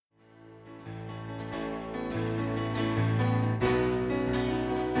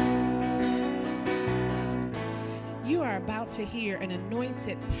about to hear an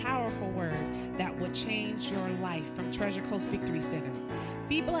anointed, powerful word that will change your life from Treasure Coast Victory Center.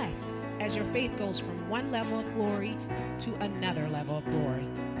 Be blessed as your faith goes from one level of glory to another level of glory.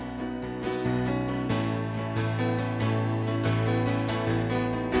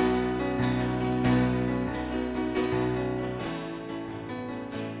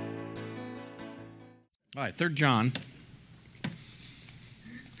 All right, 3 John.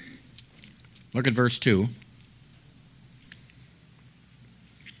 Look at verse 2.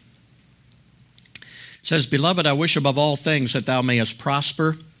 It says, Beloved, I wish above all things that thou mayest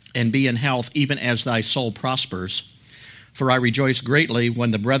prosper and be in health, even as thy soul prospers. For I rejoiced greatly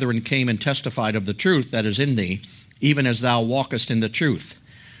when the brethren came and testified of the truth that is in thee, even as thou walkest in the truth.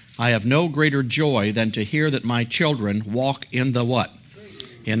 I have no greater joy than to hear that my children walk in the what?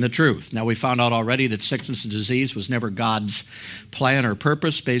 In the truth. Now, we found out already that sickness and disease was never God's plan or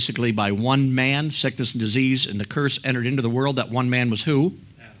purpose. Basically, by one man, sickness and disease and the curse entered into the world. That one man was who?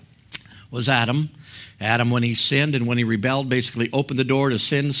 Adam. Was Adam. Adam, when he sinned and when he rebelled, basically opened the door to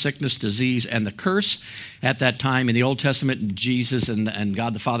sin, sickness, disease, and the curse. At that time, in the Old Testament, Jesus and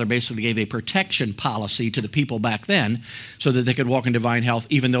God the Father basically gave a protection policy to the people back then so that they could walk in divine health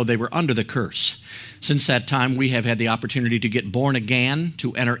even though they were under the curse. Since that time, we have had the opportunity to get born again,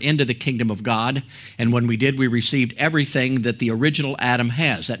 to enter into the kingdom of God. And when we did, we received everything that the original Adam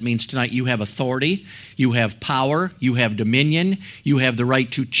has. That means tonight you have authority, you have power, you have dominion, you have the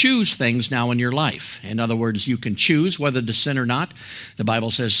right to choose things now in your life. In other words, you can choose whether to sin or not. The Bible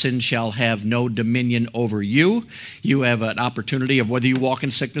says sin shall have no dominion over you. You have an opportunity of whether you walk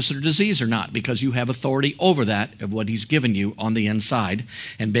in sickness or disease or not, because you have authority over that, of what he's given you on the inside.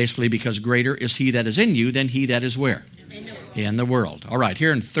 And basically because greater is he that is in you than he that is where? In the world. All right,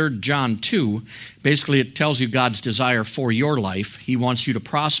 here in 3 John 2, basically it tells you God's desire for your life. He wants you to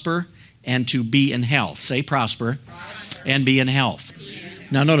prosper and to be in health. Say prosper and be in health.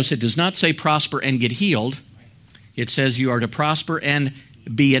 Now notice it does not say prosper and get healed. It says you are to prosper and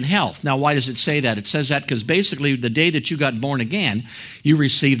be in health. Now why does it say that? It says that because basically the day that you got born again, you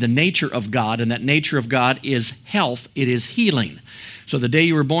received the nature of God, and that nature of God is health. It is healing. So the day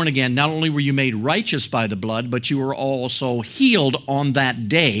you were born again, not only were you made righteous by the blood, but you were also healed on that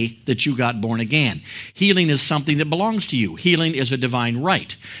day that you got born again. Healing is something that belongs to you. Healing is a divine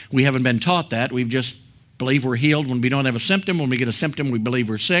right. We haven't been taught that. We've just believe we're healed when we don't have a symptom. When we get a symptom, we believe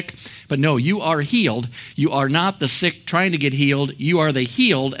we're sick. But no, you are healed. You are not the sick trying to get healed. You are the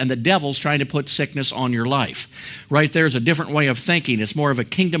healed, and the devil's trying to put sickness on your life. Right there is a different way of thinking. It's more of a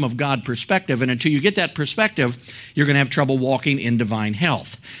kingdom of God perspective, and until you get that perspective, you're going to have trouble walking in divine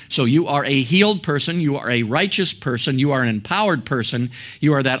health. So you are a healed person. You are a righteous person. You are an empowered person.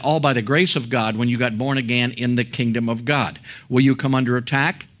 You are that all by the grace of God when you got born again in the kingdom of God. Will you come under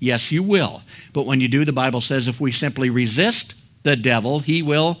attack? Yes, you will. But when you do, the Bible says if we simply resist the devil, he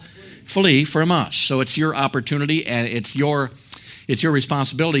will flee from us. So it's your opportunity and it's your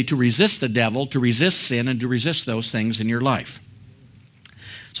responsibility to resist the devil, to resist sin, and to resist those things in your life.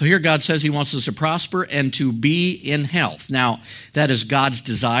 So here God says he wants us to prosper and to be in health. Now, that is God's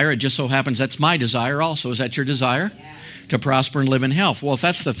desire. It just so happens that's my desire also. Is that your desire? Yeah. To prosper and live in health. Well, if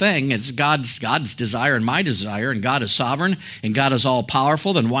that's the thing, it's God's desire and my desire, and God is sovereign, and God is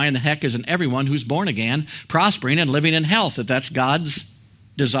all-powerful, then why in the heck isn't everyone who's born again prospering and living in health if that's God's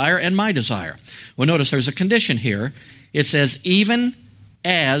desire and my desire? Well, notice there's a condition here. It says, even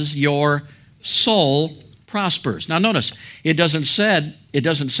as your soul prospers. Now, notice, it doesn't say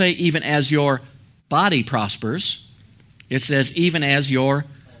even as your body prospers. It says even as your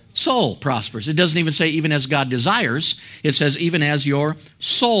soul prospers. It doesn't even say even as God desires. It says even as your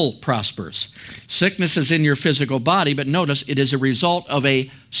soul prospers. Sickness is in your physical body, but notice it is a result of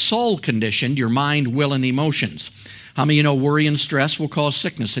a soul condition, your mind, will, and emotions. How many of you know worry and stress will cause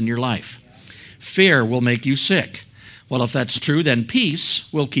sickness in your life? Fear will make you sick. Well, if that's true, then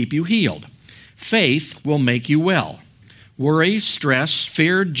peace will keep you healed. Faith will make you well. Worry, stress,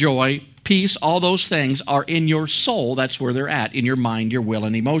 fear, joy, peace, all those things are in your soul. That's where they're at, in your mind, your will,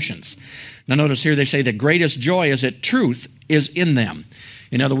 and emotions. Now notice here they say the greatest joy is that truth is in them.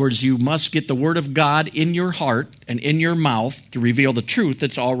 In other words, you must get the Word of God in your heart and in your mouth to reveal the truth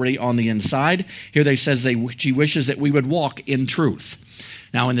that's already on the inside. Here they says she wishes that we would walk in truth.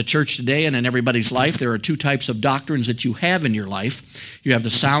 Now, in the church today and in everybody's life, there are two types of doctrines that you have in your life. You have the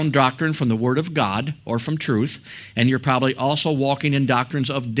sound doctrine from the Word of God or from truth, and you're probably also walking in doctrines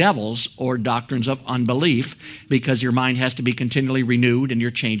of devils or doctrines of unbelief because your mind has to be continually renewed and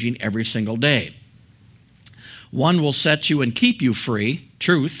you're changing every single day. One will set you and keep you free,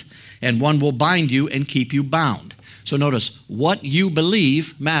 truth, and one will bind you and keep you bound. So notice, what you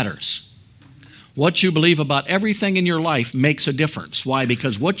believe matters. What you believe about everything in your life makes a difference. Why?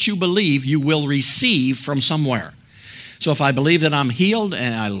 Because what you believe, you will receive from somewhere. So if I believe that I'm healed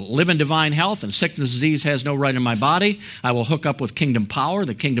and I live in divine health and sickness and disease has no right in my body, I will hook up with kingdom power,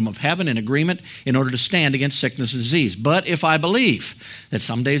 the kingdom of heaven, in agreement in order to stand against sickness and disease. But if I believe that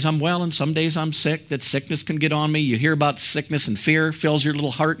some days I'm well and some days I'm sick, that sickness can get on me, you hear about sickness and fear fills your little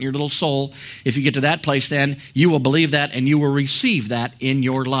heart and your little soul. If you get to that place, then you will believe that and you will receive that in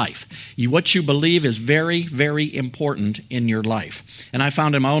your life. What you believe is very, very important in your life. And I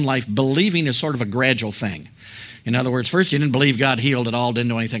found in my own life, believing is sort of a gradual thing. In other words, first you didn't believe God healed at all, didn't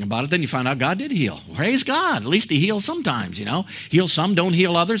know anything about it. Then you found out God did heal. Praise God. At least he heals sometimes, Heals some, don't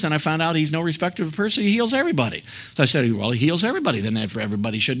heal others. And I found out he's no respecter of person. He heals everybody. So I said, well, he heals everybody. Then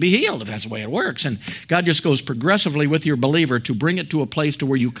everybody should be healed if that's the way it works. And God just goes progressively with your believer to bring it to a place to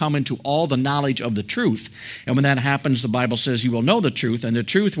where you come into all the knowledge of the truth. And when that happens, the Bible says you will know the truth, and the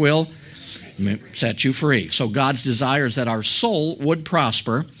truth will set you free. So God's desire is that our soul would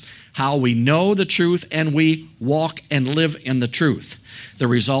prosper, how we know the truth and we walk and live in the truth. The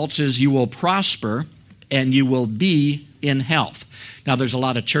results is you will prosper and you will be in health. Now, there's a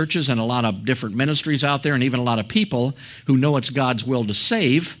lot of churches and a lot of different ministries out there and even a lot of people who know it's God's will to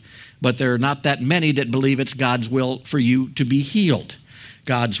save, but there are not that many that believe it's God's will for you to be healed.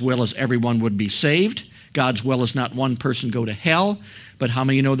 God's will is everyone would be saved. God's will is not one person go to hell, but how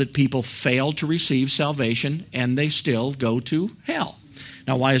many of you know that people fail to receive salvation and they still go to hell?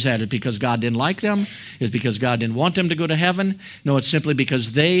 Now, why is that? Is it because God didn't like them? Is it because God didn't want them to go to heaven? No, it's simply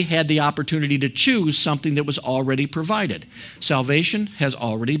because they had the opportunity to choose something that was already provided. Salvation has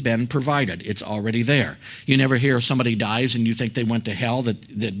already been provided. It's already there. You never hear somebody dies and you think they went to hell,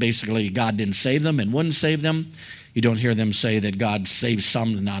 that basically God didn't save them and wouldn't save them. You don't hear them say that God saves some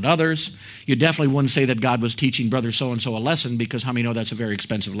and not others. You definitely wouldn't say that God was teaching brother so-and-so a lesson, because how many know that's a very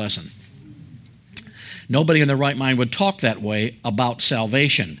expensive lesson? Nobody in their right mind would talk that way about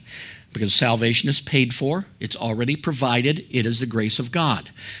salvation, because salvation is paid for. It's already provided. It is the grace of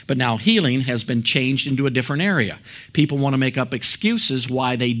God. But now healing has been changed into a different area. People want to make up excuses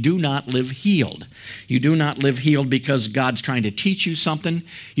why they do not live healed. You do not live healed because God's trying to teach you something.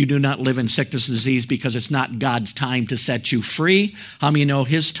 You do not live in sickness and disease because it's not God's time to set you free. How many know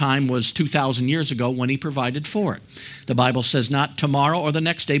his time was 2,000 years ago when he provided for it? The Bible says not tomorrow or the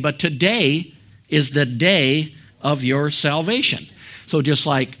next day, but today is the day of your salvation. So just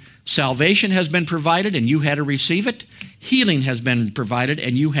like salvation has been provided and you had to receive it, healing has been provided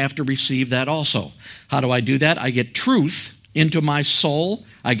and you have to receive that also. How do I do that? I get truth into my soul.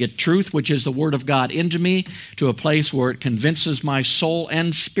 I get truth, which is the Word of God, into me to a place where it convinces my soul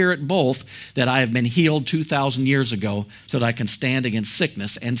and spirit both that I have been healed 2,000 years ago so that I can stand against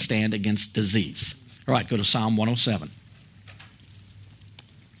sickness and stand against disease. All right, go to Psalm 107.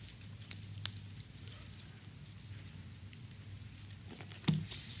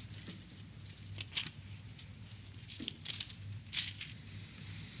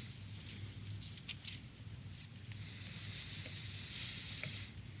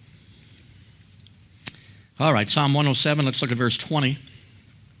 All right, Psalm 107, let's look at verse 20.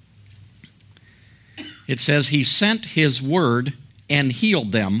 It says, he sent his word and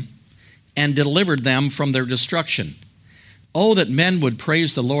healed them and delivered them from their destruction. Oh, that men would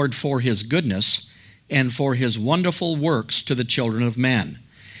praise the Lord for his goodness and for his wonderful works to the children of men.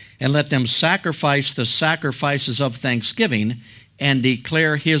 And let them sacrifice the sacrifices of thanksgiving and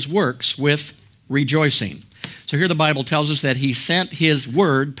declare his works with rejoicing. So here the Bible tells us that he sent his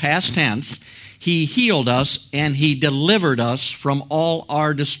word, past tense. He healed us and he delivered us from all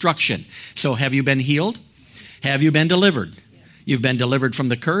our destruction. So have you been healed? Have you been delivered? You've been delivered from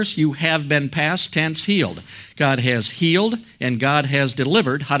the curse. You have been past tense healed. God has healed and God has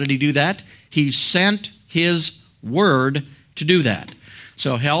delivered. How did he do that? He sent his word to do that.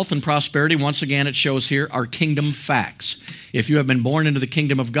 So health and prosperity, once again, it shows here, are kingdom facts. If you have been born into the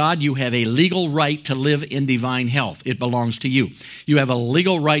kingdom of God, you have a legal right to live in divine health. It belongs to you. You have a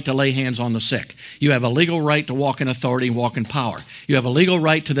legal right to lay hands on the sick. You have a legal right to walk in authority and walk in power. You have a legal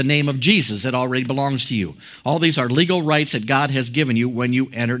right to the name of Jesus that already belongs to you. All these are legal rights that God has given you when you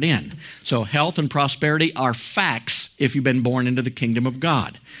entered in. So health and prosperity are facts if you've been born into the kingdom of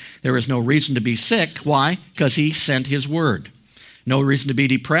God. There is no reason to be sick. Why? Because he sent his word. No reason to be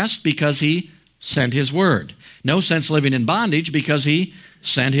depressed because he sent his word. No sense living in bondage because he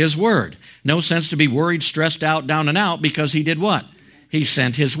sent his word. No sense to be worried, stressed out, down and out because he did what? He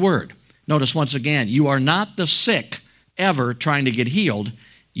sent his word. Notice once again, you are not the sick ever trying to get healed.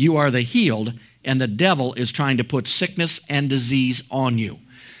 You are the healed, and the devil is trying to put sickness and disease on you.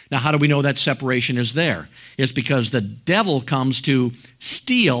 Now, how do we know that separation is there? It's because the devil comes to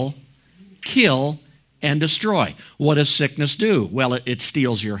steal, kill, and destroy. What does sickness do? Well, it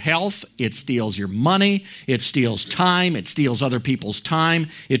steals your health, it steals your money, it steals time, it steals other people's time,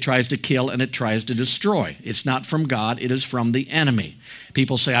 it tries to kill and it tries to destroy. It's not from God, it is from the enemy.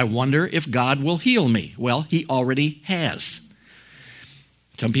 People say, I wonder if God will heal me. Well, he already has.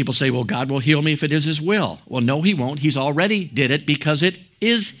 Some people say, well, God will heal me if it is his will. Well, no, he won't. He's already did it because it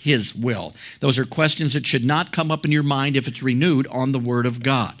is his will. Those are questions that should not come up in your mind if it's renewed on the word of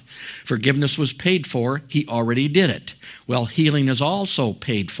God. Forgiveness was paid for. He already did it. Well, healing is also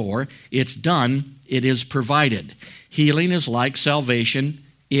paid for. It's done. It is provided. Healing is like salvation.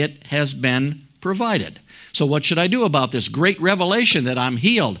 It has been provided. So what should I do about this great revelation that I'm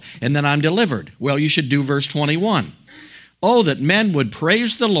healed and that I'm delivered? Well, you should do verse 21. Oh, that men would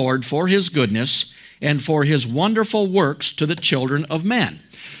praise the Lord for his goodness and for his wonderful works to the children of men.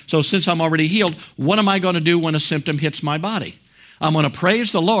 So since I'm already healed, what am I going to do when a symptom hits my body? I'm going to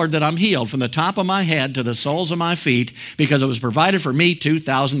praise the Lord that I'm healed from the top of my head to the soles of my feet because it was provided for me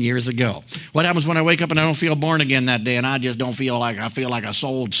 2,000 years ago. What happens when I wake up and I don't feel born again that day and I just don't feel like I feel like a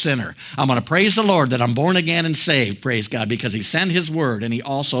souled sinner? I'm going to praise the Lord that I'm born again and saved, praise God, because he sent his word and he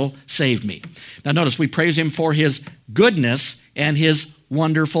also saved me. Now notice we praise him for his goodness and his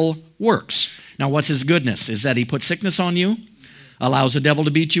wonderful works. Now what's his goodness? Is that he put sickness on you, allows the devil to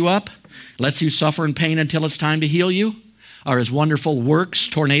beat you up, lets you suffer in pain until it's time to heal you? Are his wonderful works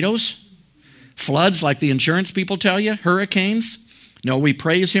tornadoes, floods like the insurance people tell you, hurricanes? No, we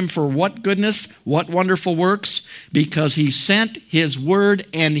praise him for what goodness, what wonderful works, because he sent his word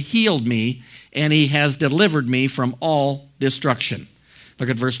and healed me, and he has delivered me from all destruction.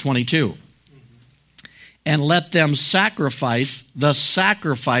 Look at verse 22. And let them sacrifice the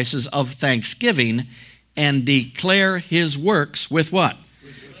sacrifices of thanksgiving and declare his works with what?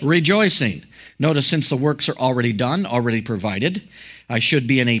 Rejoicing. Notice since the works are already done, already provided, I should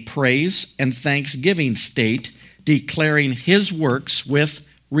be in a praise and thanksgiving state, declaring his works with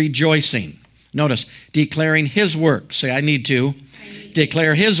rejoicing. Notice, declaring his works. Say, I need to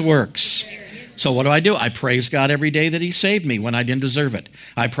declare his works. So what do? I praise God every day that he saved me when I didn't deserve it.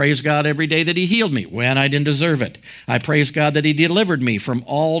 I praise God every day that he healed me when I didn't deserve it. I praise God that he delivered me from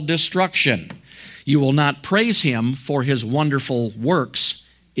all destruction. You will not praise him for his wonderful works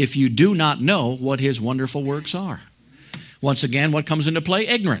if you do not know what his wonderful works are. Once again, what comes into play?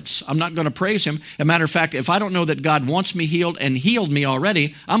 Ignorance. I'm not going to praise him. As a matter of fact, if I don't know that God wants me healed and healed me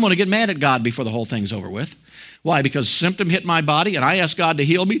already, I'm going to get mad at God before the whole thing's over with. Why? Because a symptom hit my body and I asked God to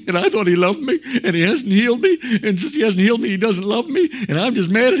heal me and I thought he loved me and he hasn't healed me. And since he hasn't healed me, he doesn't love me. And I'm just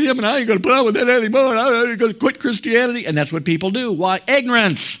mad at him and I ain't going to put up with that anymore. And I'm going to quit Christianity. And that's what people do. Why?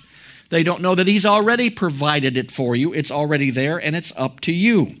 Ignorance. They don't know that he's already provided it for you. It's already there, and it's up to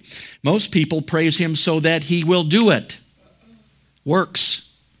you. Most people praise him so that he will do it.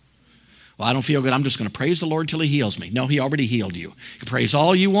 Works. Well, I don't feel good. I'm just going to praise the Lord till he heals me. No, he already healed you. You can praise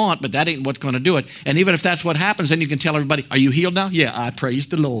all you want, but that ain't what's going to do it. And even if that's what happens, then you can tell everybody, are you healed now? Yeah, I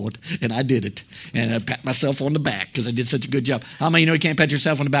praised the Lord, and I did it. And I pat myself on the back because I did such a good job. How many know you can't pat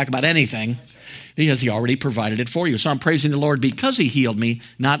yourself on the back about anything? Because he already provided it for you. So I'm praising the Lord because he healed me,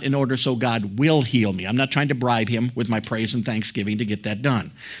 not in order so God will heal me. I'm not trying to bribe him with my praise and thanksgiving to get that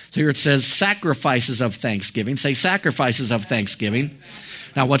done. So here it says sacrifices of thanksgiving. Say sacrifices of thanksgiving.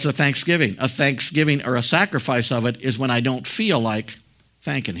 Now what's a thanksgiving? A thanksgiving or a sacrifice of it is when I don't feel like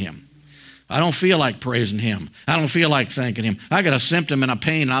thanking him. I don't feel like praising him. I don't feel like thanking him. I got a symptom and a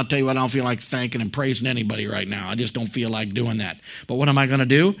pain, and I'll tell you what, I don't feel like thanking and praising anybody right now. I just don't feel like doing that. But what am I going to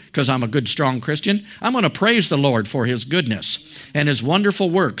do? Because I'm a good, strong Christian, I'm going to praise the Lord for his goodness and his wonderful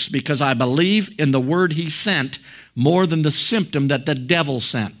works because I believe in the word he sent more than the symptom that the devil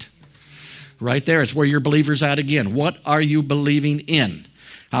sent. Right there, it's where your believer's at again. What are you believing in?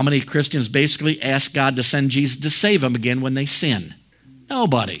 How many Christians basically ask God to send Jesus to save them again when they sin?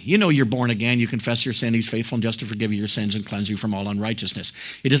 Nobody. You know you're born again. You confess your sin. He's faithful and just to forgive you your sins and cleanse you from all unrighteousness.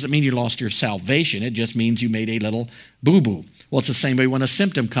 It doesn't mean you lost your salvation. It just means you made a little boo-boo. Well, it's the same way when a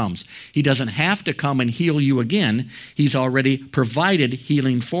symptom comes. He doesn't have to come and heal you again. He's already provided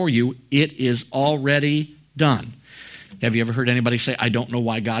healing for you. It is already done. Have you ever heard anybody say, I don't know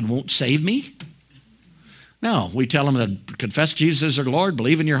why God won't save me? No, we tell them to confess Jesus as their Lord,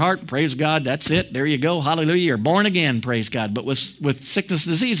 believe in your heart, praise God, that's it, there you go, hallelujah, you're born again, praise God. But with sickness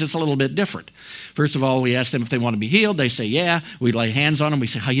and disease, it's a little bit different. First of all, we ask them if they want to be healed. They say, yeah. We lay hands on them. We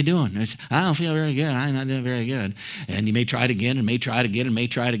say, how you doing? They say, I don't feel very good. I'm not doing very good. And you may try it again and may try it again and may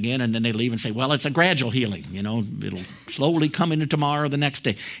try it again. And then they leave and say, well, it's a gradual healing. You know, it'll slowly come into tomorrow or the next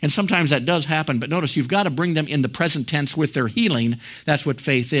day. And sometimes that does happen. But notice, you've got to bring them in the present tense with their healing. That's what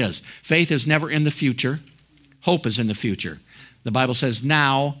faith is. Faith is never in the future. Hope is in the future. The Bible says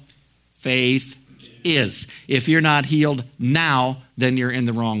now faith is. If you're not healed now, then you're in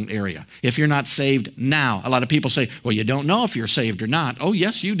the wrong area. If you're not saved now, a lot of people say, well, you don't know if you're saved or not. Oh,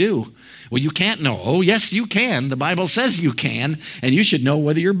 yes, you do. Well, you can't know. Oh, yes, you can. The Bible says you can, and you should know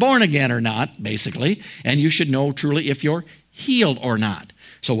whether you're born again or not, basically, and you should know truly if you're healed or not.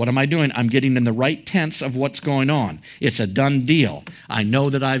 So what am I doing? I'm getting in the right tense of what's going on. It's a done deal. I know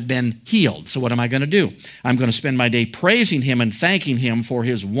that I've been healed. So what am I going to do? I'm going to spend my day praising him and thanking him for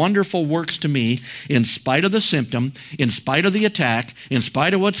his wonderful works to me in spite of the symptom, in spite of the attack, in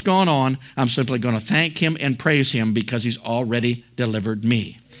spite of what's going on. I'm simply going to thank him and praise him because he's already delivered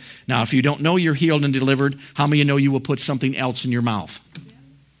me. Now, if you don't know you're healed and delivered, how many of you know you will put something else in your mouth?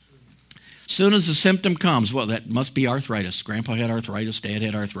 Soon as the symptom comes, well, that must be arthritis. Grandpa had arthritis, Dad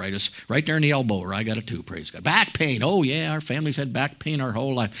had arthritis, right there in the elbow where I got it too, praise God. Back pain, oh yeah, our family's had back pain our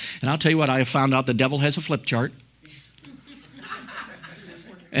whole life. And I'll tell you what, I have found out the devil has a flip chart.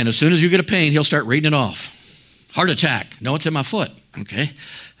 And as soon as you get a pain, he'll start reading it off. Heart attack, no, it's in my foot, okay?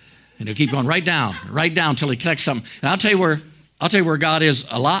 And he'll keep going right down until he connects something. And I'll tell you where God is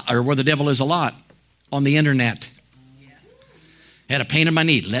a lot, or where the devil is a lot, on the internet. Had a pain in my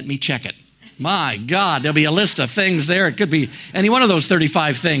knee, let me check it. My God, there'll be a list of things there. It could be any one of those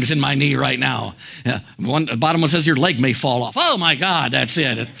 35 things in my knee right now. The bottom one says your leg may fall off. Oh my God, that's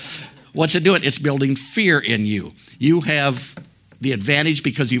it. What's it doing? It's building fear in you. You have the advantage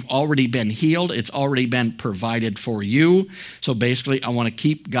because you've already been healed. It's already been provided for you. So basically, I want to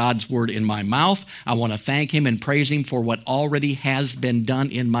keep God's word in my mouth. I want to thank him and praise him for what already has been done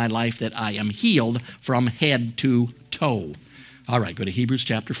in my life, that I am healed from head to toe. All right, go to Hebrews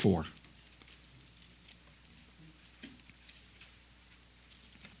chapter 4.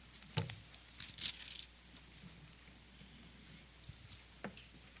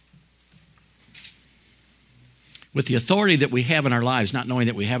 With the authority that we have in our lives, not knowing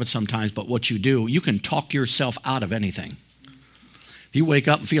that we have it sometimes, but what you do, you can talk yourself out of anything. If you wake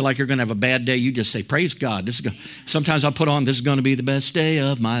up and feel like you're going to have a bad day, you just say, praise God. Sometimes I'll put on, this is going to be the best day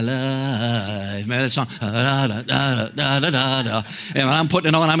of my life. Man, that song, and when I'm putting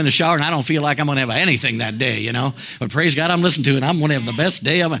it on, I'm in the shower, and I don't feel like I'm going to have anything that day, you know. But praise God, I'm listening to it, and I'm going to have the best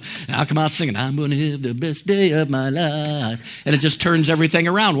day of my life. And I'll come out singing, I'm going to have the best day of my life. And it just turns everything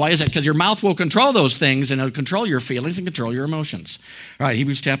around. Why is that? Because your mouth will control those things, and it'll control your feelings and control your emotions. All right,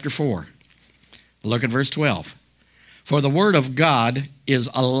 Hebrews chapter 4. Look at verse 12. For the word of God is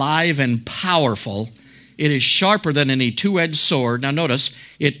alive and powerful. It is sharper than any two-edged sword. Now notice,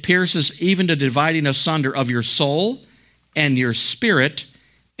 it pierces even to dividing asunder of your soul and your spirit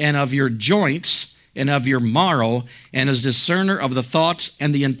and of your joints and of your marrow, and is discerner of the thoughts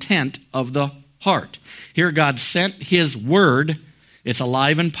and the intent of the heart. Here God sent his word. It's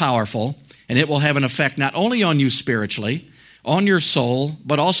alive and powerful, and it will have an effect not only on you spiritually, on your soul,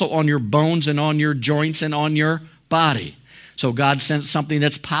 but also on your bones and on your joints and on your body. So God sent something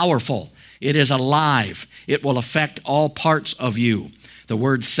that's powerful. It is alive. It will affect all parts of you. The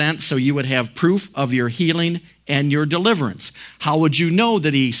word sent so you would have proof of your healing and your deliverance. How would you know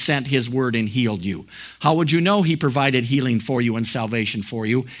that he sent his word and healed you? How would you know he provided healing for you and salvation for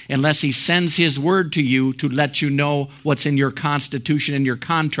you unless he sends his word to you to let you know what's in your constitution and your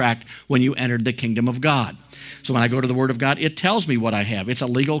contract when you entered the kingdom of God? So when I go to the Word of God, it tells me what I have. It's a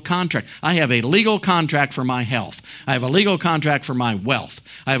legal contract. I have a legal contract for my health. I have a legal contract for my wealth.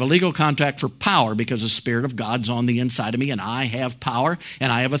 I have a legal contract for power because the Spirit of God's on the inside of me, and I have power,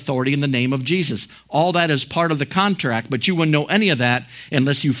 and I have authority in the name of Jesus. All that is part of the contract, but you wouldn't know any of that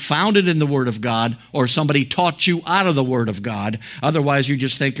unless you found it in the Word of God or somebody taught you out of the Word of God. Otherwise, you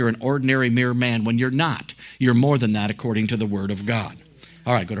just think you're an ordinary mere man when you're not. You're more than that according to the Word of God.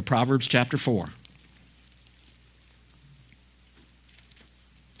 All right, go to Proverbs chapter 4.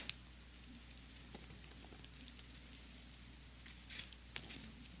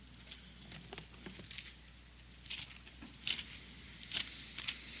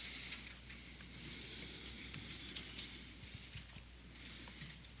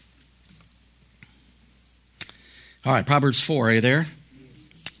 All right, Proverbs 4, are you there?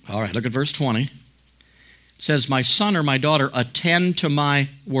 All right, look at verse 20. It says, my son or my daughter, attend to my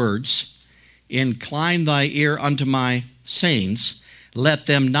words, incline thy ear unto my sayings, let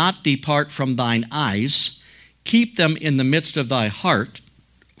them not depart from thine eyes, keep them in the midst of thy heart,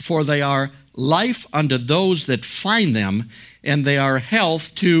 for they are life unto those that find them, and they are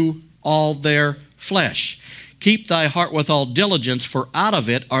health to all their flesh. Keep thy heart with all diligence, for out of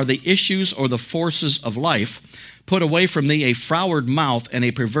it are the issues or the forces of life. Put away from thee a froward mouth, and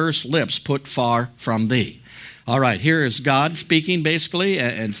a perverse lips put far from thee. All right, here is God speaking basically,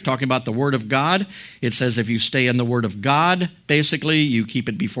 and it's talking about the Word of God. It says if you stay in the Word of God, basically, you keep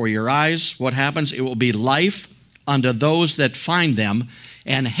it before your eyes, what happens? It will be life unto those that find them,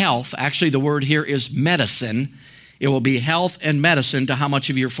 and health. Actually, the word here is medicine. It will be health and medicine to how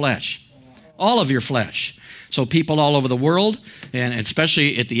much of your flesh? All of your flesh. So people all over the world, and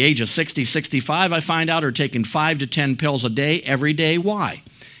especially at the age of 60, 65, I find out, are taking 5 to 10 pills a day, every day. Why?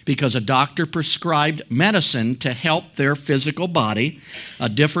 Because a doctor prescribed medicine to help their physical body, a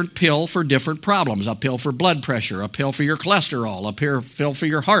different pill for different problems, a pill for blood pressure, a pill for your cholesterol, a pill for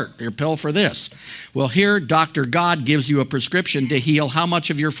your heart, a pill for this. Well, here, Dr. God gives you a prescription to heal how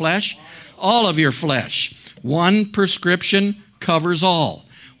much of your flesh? All of your flesh. One prescription covers all.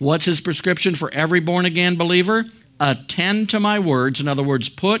 What's his prescription for every born-again believer? Attend to my words. In other words,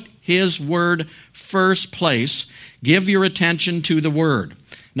 put his word first place. Give your attention to the word.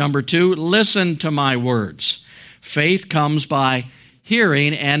 Number 2, listen to my words. Faith comes by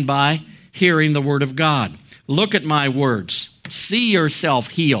hearing, and by hearing the word of God. Look at my words. See yourself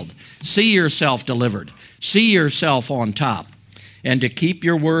healed. See yourself delivered. See yourself on top. And to keep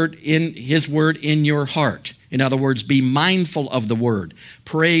your word in his word in your heart. In other words, be mindful of the word.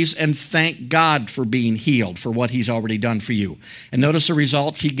 Praise and thank God for being healed, for what he's already done for you. And notice the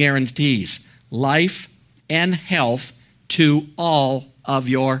results he guarantees. Life and health to all of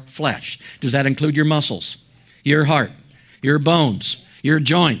your flesh. Does that include your muscles, your heart, your bones, your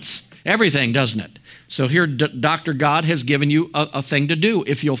joints, everything, doesn't it? So here, Dr. God has given you a thing to do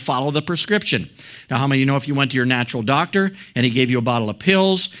if you'll follow the prescription. Now, how many of you know if you went to your natural doctor and he gave you a bottle of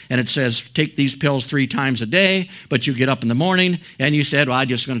pills and it says take these pills 3 times a day, but you get up in the morning and you said, well, I'm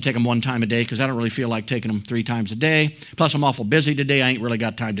just going to take them 1 time a day because I don't really feel like taking them 3 times a day. Plus, I'm awful busy today. I ain't really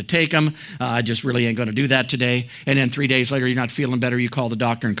got time to take them. I just really ain't going to do that today. And then 3 days later, you're not feeling better. You call the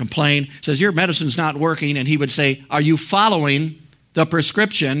doctor and complain. Says, your medicine's not working. And he would say, are you following the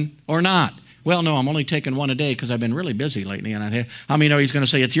prescription or not? Well, no, I'm only taking 1 a day because I've been really busy lately. And how many know he's going to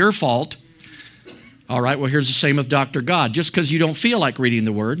say it's your fault? All right, well, here's the same with Dr. God. Just because you don't feel like reading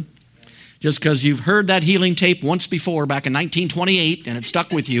the Word, just because you've heard that healing tape once before back in 1928 and it stuck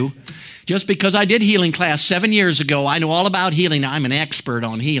with you, just because I did healing class 7 years ago, I know all about healing, I'm an expert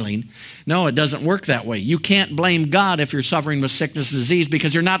on healing. No, it doesn't work that way. You can't blame God if you're suffering with sickness and disease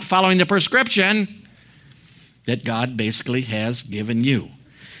because you're not following the prescription that God basically has given you.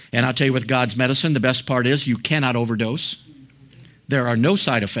 And I'll tell you with God's medicine, the best part is you cannot overdose. There are no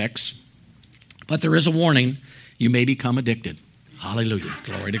side effects, but there is a warning. You may become addicted. Hallelujah.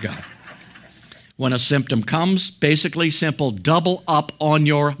 Glory to God. When a symptom comes, basically simple, double up on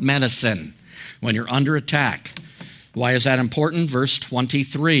your medicine when you're under attack. Why is that important? Verse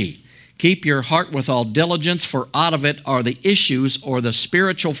 23. Keep your heart with all diligence, for out of it are the issues or the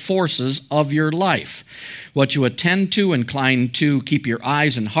spiritual forces of your life. What you attend to, incline to, keep your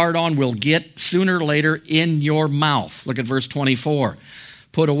eyes and heart on will get sooner or later in your mouth. Look at verse 24.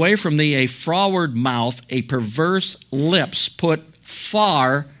 Put away from thee a froward mouth, a perverse lips put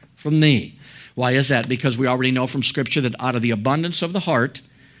far from thee. Why is that? Because we already know from Scripture that out of the abundance of the heart,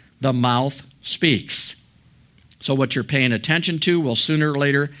 the mouth speaks. So what you're paying attention to will sooner or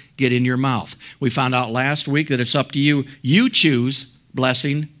later get in your mouth. We found out last week that it's up to you. You choose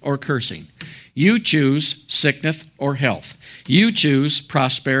blessing or cursing. You choose sickness or health. You choose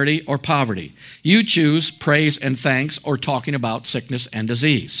prosperity or poverty. You choose praise and thanks or talking about sickness and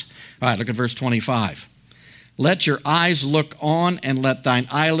disease. All right, look at verse 25. Let your eyes look on and let thine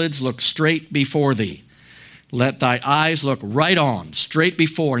eyelids look straight before thee. Let thy eyes look right on, straight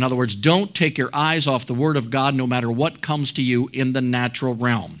before. In other words, don't take your eyes off the Word of God no matter what comes to you in the natural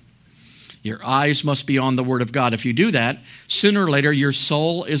realm. Your eyes must be on the Word of God. If you do that, sooner or later your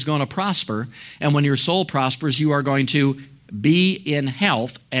soul is going to prosper. And when your soul prospers, you are going to be in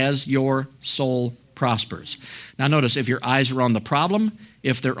health as your soul prospers. Now notice, if your eyes are on the problem,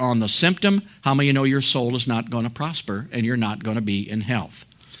 if they're on the symptom, how many of you know your soul is not going to prosper and you're not going to be in health?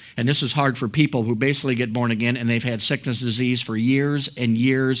 And this is hard for people who basically get born again and they've had sickness and disease for years and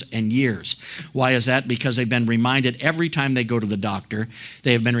years and years. Why is that? Because they've been reminded every time they go to the doctor.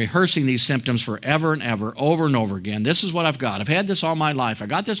 They have been rehearsing these symptoms forever and ever, over and over again. This is what I've got. I've had this all my life. I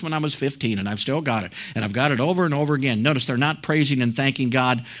got this when I was 15 and I've still got it. And I've got it over and over again. Notice they're not praising and thanking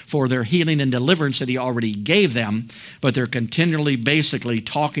God for their healing and deliverance that He already gave them, but they're continually basically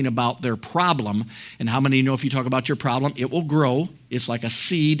talking about their problem. And how many know if you talk about your problem, it will grow. It's like a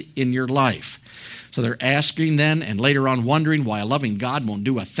seed in your life. So they're asking then and later on wondering why a loving God won't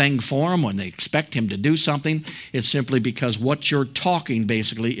do a thing for them when they expect Him to do something. It's simply because what you're talking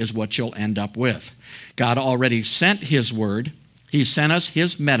basically is what you'll end up with. God already sent His word. He sent us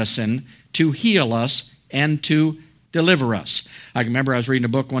His medicine to heal us and to deliver us. I remember I was reading a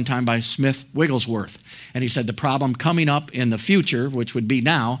book one time by Smith Wigglesworth, and he said the problem coming up in the future, which would be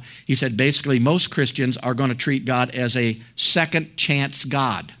now, he said basically most Christians are going to treat God as a second chance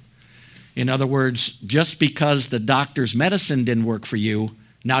God. In other words, just because the doctor's medicine didn't work for you,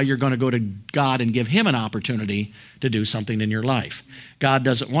 now you're going to go to God and give him an opportunity to do something in your life. God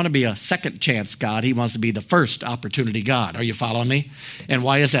doesn't want to be a second chance God. He wants to be the first opportunity God. Are you following me? And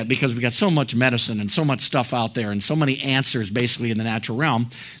why is that? Because we've got so much medicine and so much stuff out there and so many answers basically in the natural realm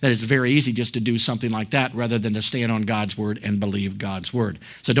that it's very easy just to do something like that rather than to stand on God's word and believe God's word.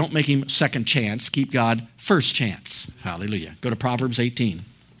 So don't make him second chance. Keep God first chance. Hallelujah. Go to Proverbs 18.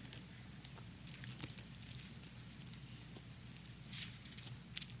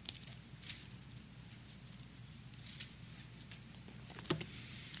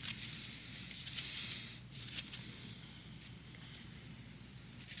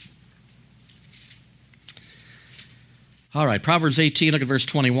 All right, Proverbs 18, look at verse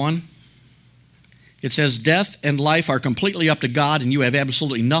 21. It says, death and life are completely up to God, and you have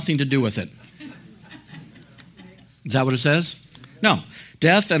absolutely nothing to do with it. Is that what it says? No.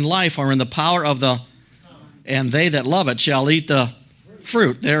 Death and life are in the power of the, and they that love it shall eat the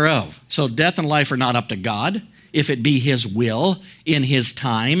fruit thereof. So death and life are not up to God, if it be his will, in his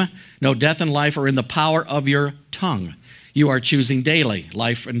time. No, death and life are in the power of your tongue. You are choosing daily,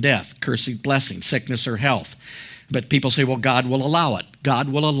 life and death, cursing, blessing, sickness or health. But people say, well, God will allow it. God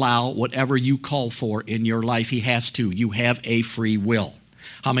will allow whatever you call for in your life. He has to. You have a free will.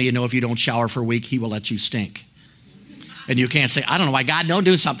 How many of you know if you don't shower for a week, he will let you stink? And you can't say, I don't know why God don't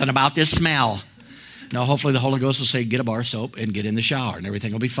do something about this smell. No, hopefully the Holy Ghost will say, get a bar soap and get in the shower and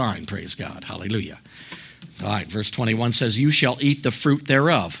everything will be fine. Praise God. Hallelujah. All right, verse 21 says, you shall eat the fruit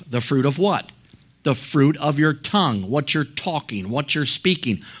thereof. The fruit of what? The fruit of your tongue, what you're talking, what you're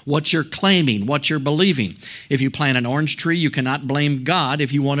speaking, what you're claiming, what you're believing. If you plant an orange tree, you cannot blame God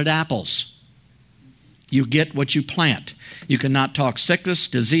if you wanted apples. You get what you plant. You cannot talk sickness,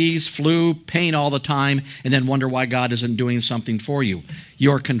 disease, flu, pain all the time, and then wonder why God isn't doing something for you.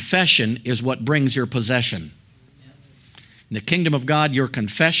 Your confession is what brings your possession. In the kingdom of God, your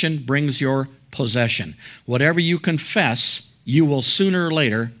confession brings your possession. Whatever you confess, you will sooner or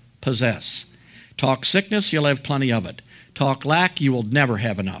later possess. Talk sickness, you'll have plenty of it. Talk lack, you will never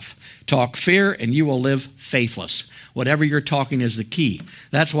have enough. Talk fear, and you will live faithless. Whatever you're talking is the key.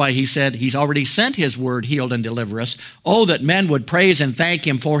 That's why he said he's already sent his word, healed and deliver us. Oh, that men would praise and thank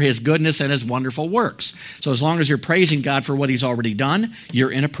him for his goodness and his wonderful works. So as long as you're praising God for what he's already done,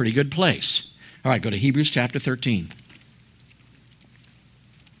 you're in a pretty good place. All right, go to Hebrews chapter 13.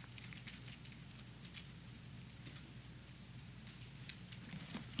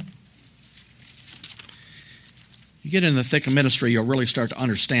 You get in the thick of ministry, you'll really start to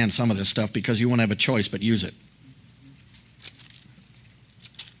understand some of this stuff because you won't have a choice but use it.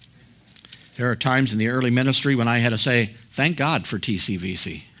 There are times in the early ministry when I had to say, thank God for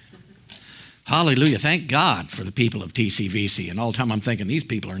TCVC. Hallelujah, thank God for the people of TCVC. And all the time I'm thinking, these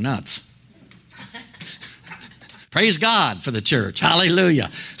people are nuts. Praise God for the church. Hallelujah.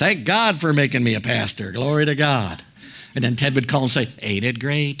 Thank God for making me a pastor. Glory to God. And then Ted would call and say, ain't it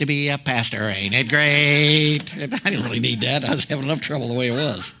great to be a pastor? Ain't it great? And I didn't really need that. I was having enough trouble the way it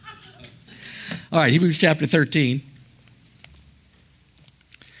was. All right, Hebrews chapter 13.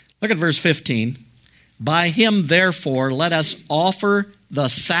 Look at verse 15. By him, therefore, let us offer the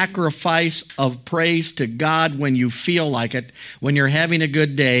sacrifice of praise to God when you feel like it, when you're having a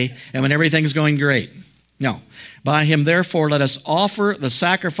good day, and when everything's going great. No. By him, therefore, let us offer the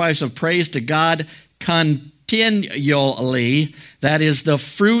sacrifice of praise to God continually, that is the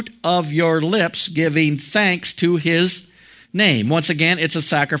fruit of your lips, giving thanks to his name. Once again, it's a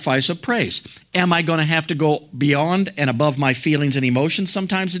sacrifice of praise. Am I going to have to go beyond and above my feelings and emotions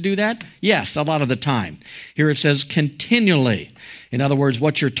sometimes to do that? Yes, a lot of the time. Here it says continually. In other words,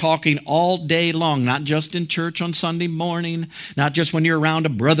 what you're talking all day long, not just in church on Sunday morning, not just when you're around a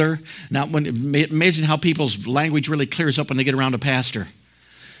brother, amazing how people's language really clears up when they get around a pastor.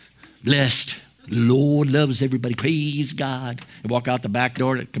 Blessed. Lord loves everybody. Praise God. You walk out the back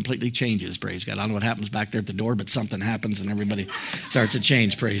door, it completely changes. Praise God. I don't know what happens back there at the door, but something happens and everybody starts to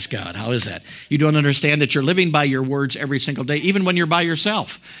change. Praise God. How is that? You don't understand that you're living by your words every single day. Even when you're by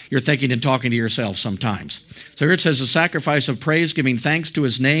yourself, you're thinking and talking to yourself sometimes. So here it says a sacrifice of praise, giving thanks to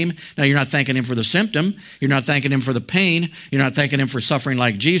his name. Now you're not thanking him for the symptom. You're not thanking him for the pain. You're not thanking him for suffering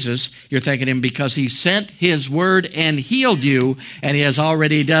like Jesus. You're thanking him because he sent his word and healed you, and he has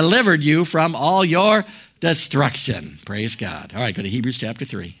already delivered you from all your destruction. Praise God. All right, go to Hebrews chapter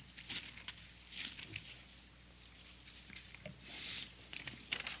 3.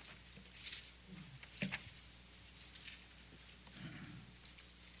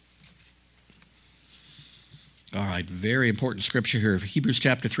 All right, very important scripture here. Hebrews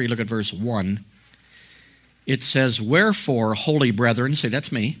chapter 3, look at verse 1. It says, wherefore, holy brethren, say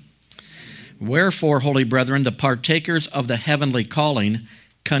that's me. Wherefore, holy brethren, the partakers of the heavenly calling,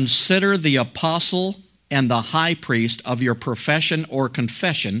 consider the apostle and the high priest of your profession or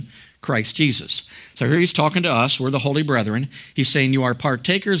confession, Christ Jesus. So here he's talking to us. We're the holy brethren. He's saying you are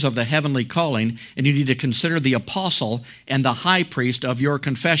partakers of the heavenly calling, and you need to consider the apostle and the high priest of your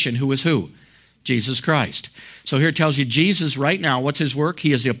confession, who is who? Jesus Christ. So here it tells you Jesus right now, what's his work?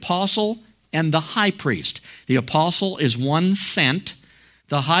 He is the apostle and the high priest. The apostle is one sent.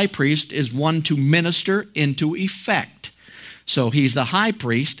 The high priest is one to minister into effect. So he's the high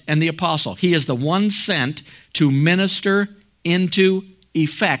priest and the apostle. He is the one sent to minister into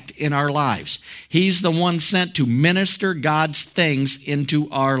effect in our lives. He's the one sent to minister God's things into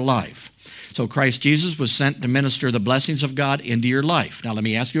our life. So Christ Jesus was sent to minister the blessings of God into your life. Now let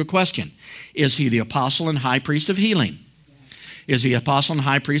me ask you a question. Is he the apostle and high priest of healing? Is he apostle and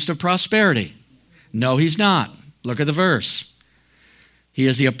high priest of prosperity? No, he's not. Look at the verse. He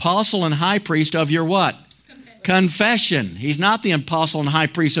is the apostle and high priest of your what? Confession. He's not the apostle and high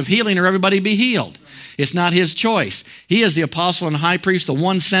priest of healing or everybody be healed. It's not his choice. He is the apostle and high priest, the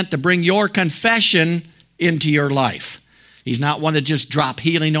one sent to bring your confession into your life. He's not one that just drop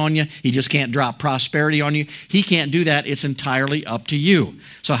healing on you. He just can't drop prosperity on you. He can't do that. It's entirely up to you.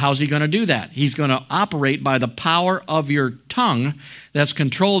 So how's he going to do that? He's going to operate by the power of your tongue that's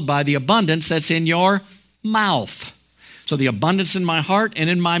controlled by the abundance that's in your mouth. So the abundance in my heart and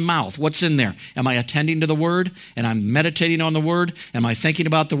in my mouth, what's in there? Am I attending to the word and I'm meditating on the word? Am I thinking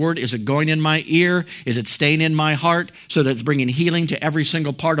about the word? Is it going in my ear? Is it staying in my heart so that it's bringing healing to every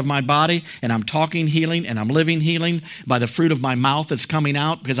single part of my body? And I'm talking healing and I'm living healing by the fruit of my mouth that's coming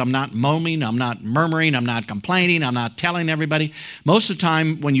out because I'm not moaning, I'm not murmuring, I'm not complaining, I'm not telling everybody. Most of the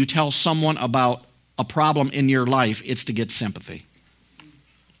time when you tell someone about a problem in your life, it's to get sympathy.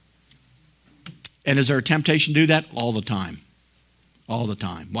 And is there a temptation to do that? All the time. All the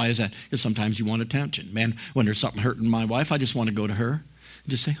time. Why is that? Because sometimes you want attention. Man, when there's something hurting my wife, I just want to go to her and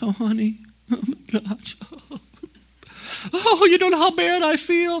just say, oh, honey, oh, my gosh. Oh, you don't know how bad I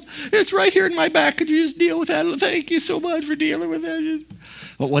feel. It's right here in my back. Could you just deal with that? Thank you so much for dealing with that.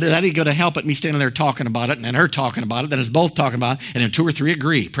 But what that ain't going to help it, me standing there talking about it, and then her talking about it, then it's both talking about it, and then two or three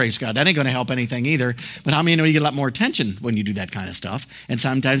agree. Praise God. That ain't going to help anything either. But how many know you get a lot more attention when you do that kind of stuff? And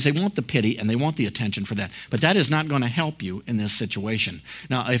sometimes they want the pity and they want the attention for that. But that is not going to help you in this situation.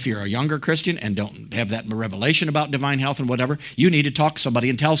 Now, if you're a younger Christian and don't have that revelation about divine health and whatever, you need to talk to somebody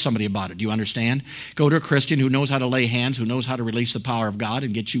and tell somebody about it. Do you understand? Go to a Christian who knows how to lay hands, who knows how to release the power of God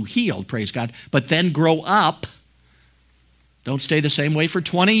and get you healed. Praise God. But then grow up. Don't stay the same way for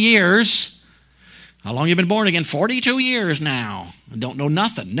 20 years. How long have you been born again? 42 years now. I don't know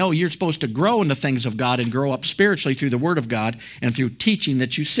nothing. No, you're supposed to grow in the things of God and grow up spiritually through the Word of God and through teaching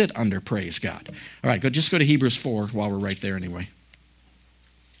that you sit under, praise God. All right, just go to Hebrews 4 while we're right there anyway.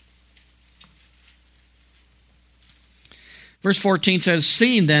 Verse 14 says,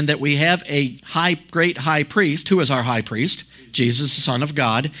 seeing then that we have a great high priest, who is our high priest? Jesus, the Son of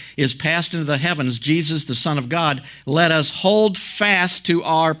God, is passed into the heavens, Jesus, the Son of God, let us hold fast to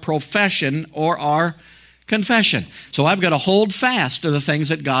our profession or our confession. So I've got to hold fast to the things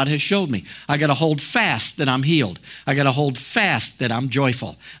that God has showed me. I got to hold fast that I'm healed. I got to hold fast that I'm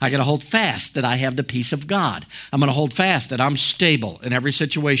joyful. I got to hold fast that I have the peace of God. I'm going to hold fast that I'm stable in every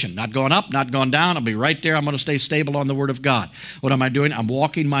situation. Not going up, not going down. I'll be right there. I'm going to stay stable on the Word of God. What am I doing? I'm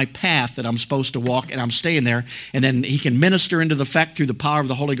walking my path that I'm supposed to walk, and I'm staying there. And then He can minister into the fact through the power of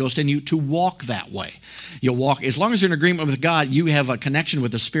the Holy Ghost in you to walk that way. You'll walk, as long as you're in agreement with God, you have a connection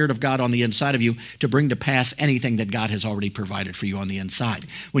with the Spirit of God on the inside of you to bring to pass anything that God has already provided for you on the inside.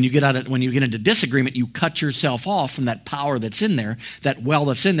 When you get into disagreement, you cut yourself off from that power that's in there, that well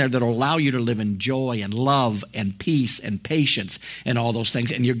that's in there that'll allow you to live in joy and love and peace and patience and all those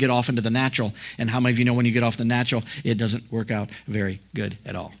things, and you get off into the natural. And how many of you know when you get off the natural, it doesn't work out very good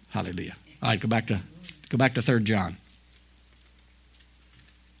at all? Hallelujah. All right, go back to 3 John.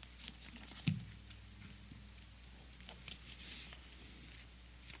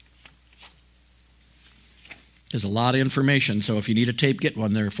 There's a lot of information, so if you need a tape, get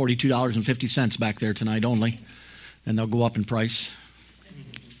one. They're $42.50 back there tonight only, and they'll go up in price.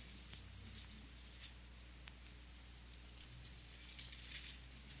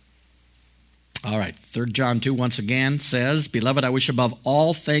 All right, 3 John 2 once again says, Beloved, I wish above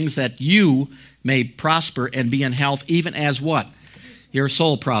all things that you may prosper and be in health, even as what? Your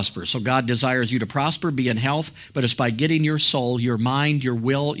soul prospers. So God desires you to prosper, be in health, but it's by getting your soul, your mind, your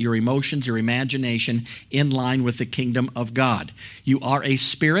will, your emotions, your imagination in line with the kingdom of God. You are a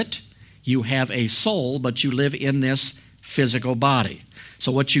spirit. You have a soul, but you live in this physical body.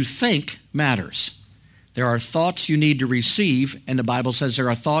 So what you think matters. There are thoughts you need to receive, and the Bible says there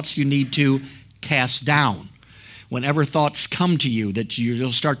are thoughts you need to cast down. Whenever thoughts come to you, that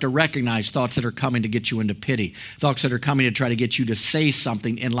you'll start to recognize thoughts that are coming to get you into pity, thoughts that are coming to try to get you to say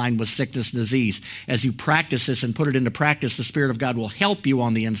something in line with sickness and disease. As you practice this and put it into practice, the Spirit of God will help you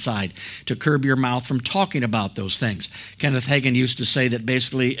on the inside to curb your mouth from talking about those things. Kenneth Hagin used to say that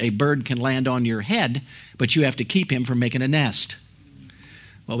basically a bird can land on your head, but you have to keep him from making a nest.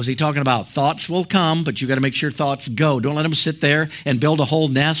 What was he talking about? Thoughts will come, but you got to make sure thoughts go. Don't let them sit there and build a whole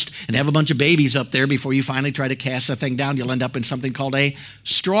nest and have a bunch of babies up there before you finally try to cast the thing down. You'll end up in something called a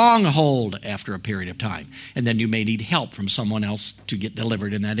stronghold after a period of time. And then you may need help from someone else to get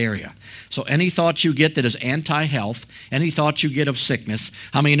delivered in that area. So any thoughts you get that is anti-health, any thoughts you get of sickness,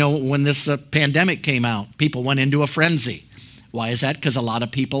 how many know when this pandemic came out, people went into a frenzy? Why is that? Because a lot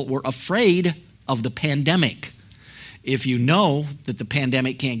of people were afraid of the pandemic. If you know that the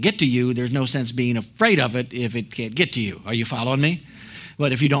pandemic can't get to you, there's no sense being afraid of it if it can't get to you. Are you following me?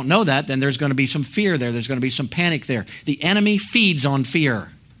 But if you don't know that, then there's going to be some fear there. There's going to be some panic there. The enemy feeds on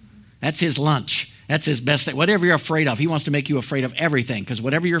fear. That's his lunch. That's his best thing. Whatever you're afraid of, he wants to make you afraid of everything, because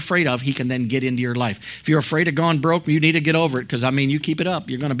whatever you're afraid of, he can then get into your life. If you're afraid of going broke, you need to get over it, because, you keep it up.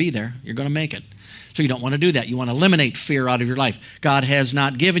 You're going to be there. You're going to make it. So you don't want to do that. You want to eliminate fear out of your life. God has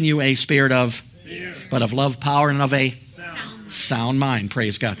not given you a spirit of fear, but of love, power, and of a sound mind.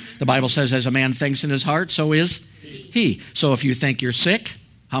 Praise God. The Bible says, as a man thinks in his heart, so is he. So if you think you're sick,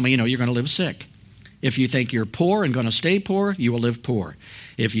 how many know you're going to live sick? If you think you're poor and going to stay poor, you will live poor.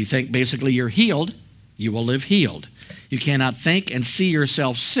 If you think basically you're healed, you will live healed. You cannot think and see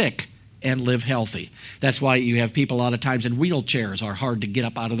yourself sick and live healthy. That's why you have people a lot of times in wheelchairs are hard to get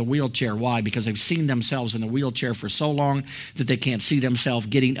up out of the wheelchair. Why? Because they've seen themselves in the wheelchair for so long that they can't see themselves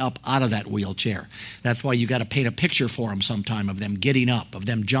getting up out of that wheelchair. That's why you got to paint a picture for them sometime of them getting up, of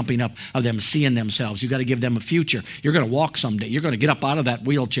them jumping up, of them seeing themselves. You got to give them a future. You're going to walk someday. You're going to get up out of that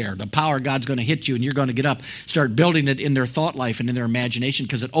wheelchair. The power of God's going to hit you and you're going to get up. Start building it in their thought life and in their imagination,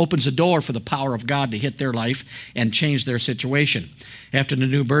 because it opens a door for the power of God to hit their life and change their situation. After the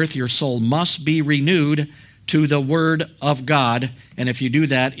new birth, your soul must be renewed to the Word of God. And if you do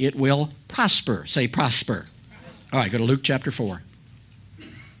that, it will prosper. Say prosper. All right, go to Luke chapter 4.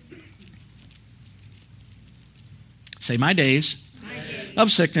 Say, my days of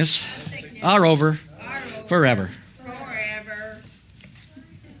sickness are over forever.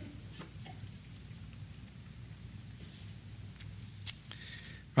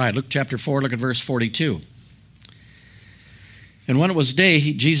 All right, Luke chapter 4, look at verse 42. And when it was day,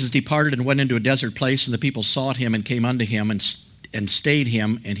 Jesus departed and went into a desert place, and the people sought him and came unto him and stayed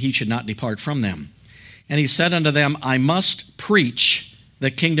him, and he should not depart from them. And he said unto them, I must preach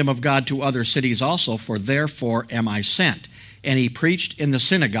the kingdom of God to other cities also, for therefore am I sent. And he preached in the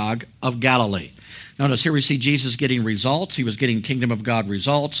synagogue of Galilee. Notice here we see Jesus getting results. He was getting kingdom of God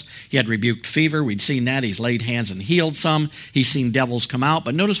results. He had rebuked fever. We'd seen that. He's laid hands and healed some. He's seen devils come out.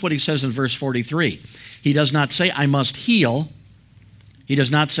 But notice what he says in verse 43. He does not say, I must heal. He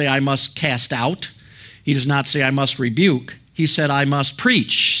does not say, I must cast out. He does not say, I must rebuke. He said, I must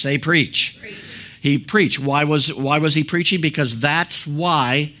preach. Say preach. He preached. Why was he preaching? Because that's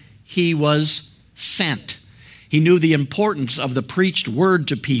why he was sent. He knew the importance of the preached word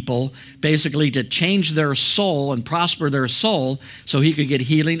to people, basically to change their soul and prosper their soul so he could get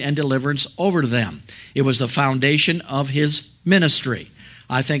healing and deliverance over to them. It was the foundation of his ministry.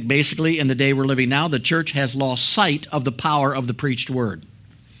 I think basically in the day we're living now, the church has lost sight of the power of the preached word.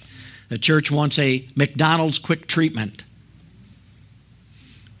 The church wants a McDonald's quick treatment.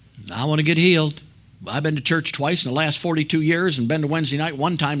 I want to get healed. I've been to church twice in the last 42 years and been to Wednesday night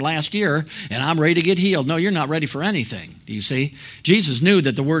one time last year, and I'm ready to get healed. No, you're not ready for anything. Do you see? Jesus knew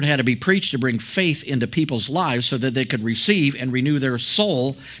that the word had to be preached to bring faith into people's lives so that they could receive and renew their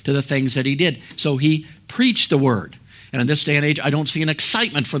soul to the things that he did. So he preached the word. And in this day and age, I don't see an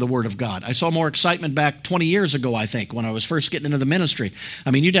excitement for the Word of God. I saw more excitement back 20 years ago, I think, when I was first getting into the ministry.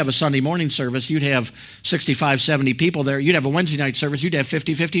 You'd have a Sunday morning service, you'd have 65, 70 people there. You'd have a Wednesday night service, you'd have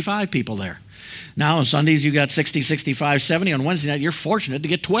 50, 55 people there. Now on Sundays, you got 60, 65, 70. On Wednesday night, you're fortunate to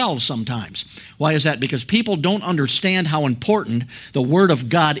get 12 sometimes. Why is that? Because people don't understand how important the Word of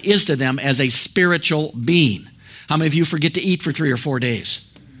God is to them as a spiritual being. How many of you forget to eat for 3 or 4 days?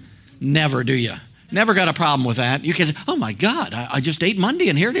 Never, do you? Never got a problem with that. You can say, oh my God, I just ate Monday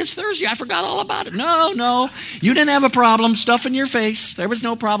and here it is Thursday. I forgot all about it. No, you didn't have a problem stuffing your face. There was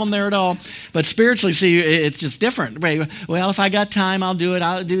no problem there at all. But spiritually, see, it's just different. Well, if I got time, I'll do it.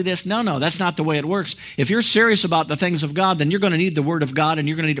 I'll do this. No, that's not the way it works. If you're serious about the things of God, then you're going to need the Word of God and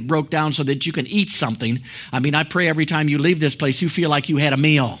you're going to need it broke down so that you can eat something. I mean, I pray every time you leave this place, you feel like you had a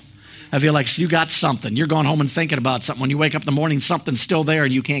meal. I feel like you got something. You're going home and thinking about something. When you wake up in the morning, something's still there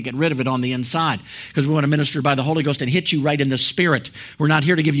and you can't get rid of it on the inside because we want to minister by the Holy Ghost and hit you right in the spirit. We're not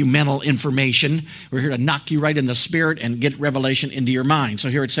here to give you mental information. We're here to knock you right in the spirit and get revelation into your mind. So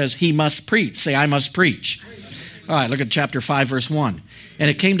here it says, he must preach. Say, I must preach. All right, look at chapter 5, verse 1. And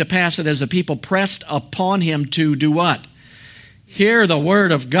it came to pass that as the people pressed upon him to do what? Hear the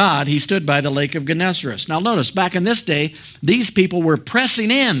word of God, he stood by the lake of Gennesaret. Now notice, back in this day, these people were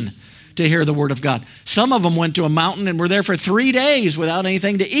pressing in to hear the word of God. Some of them went to a mountain and were there for 3 days without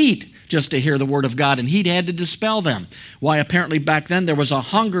anything to eat just to hear the word of God, and he had to dispel them. Why, apparently back then there was a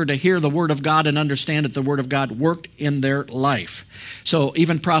hunger to hear the word of God and understand that the word of God worked in their life. So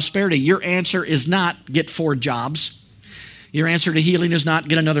even prosperity, your answer is not get 4 jobs. Your answer to healing is not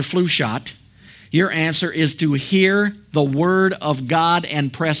get another flu shot. Your answer is to hear the word of God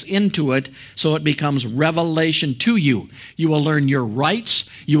and press into it so it becomes revelation to you. You will learn your rights.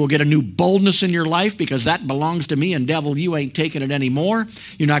 You will get a new boldness in your life because that belongs to me and devil, you ain't taking it anymore.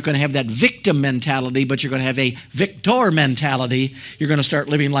 You're not going to have that victim mentality, but you're going to have a victor mentality. You're going to start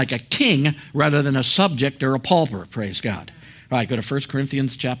living like a king rather than a subject or a pauper, praise God. All right, go to 1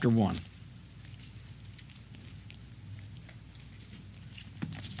 Corinthians chapter 1.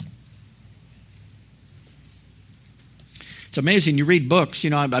 It's amazing. You read books. You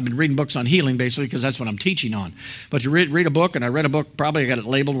know, I've been reading books on healing basically because that's what I'm teaching on. But you read a book, and I read a book, probably I got it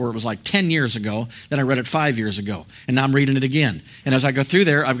labeled where it was like 10 years ago. Then I read it 5 years ago. And now I'm reading it again. And as I go through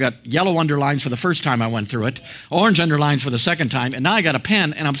there, I've got yellow underlines for the first time I went through it, orange underlines for the second time, and now I got a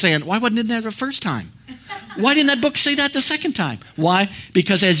pen, and I'm saying, why wasn't it there the first time? Why didn't that book say that the second time? Why?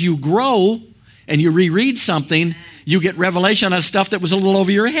 Because as you grow and you reread something, you get revelation on stuff that was a little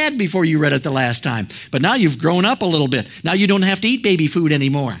over your head before you read it the last time. But now you've grown up a little bit. Now you don't have to eat baby food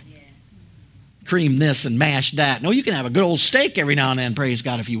anymore. Yeah. Cream this and mash that. No, you can have a good old steak every now and then, praise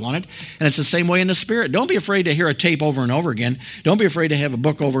God, if you want it. And it's the same way in the spirit. Don't be afraid to hear a tape over and over again. Don't be afraid to have a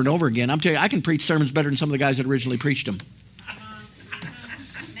book over and over again. I'm telling you, I can preach sermons better than some of the guys that originally preached them.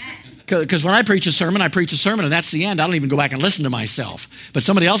 Because when I preach a sermon, and that's the end. I don't even go back and listen to myself. But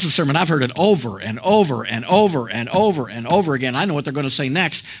somebody else's sermon, I've heard it over and over and over and over and over again. I know what they're going to say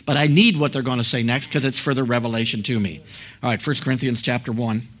next, but I need what they're going to say next because it's further revelation to me. All right, 1 Corinthians chapter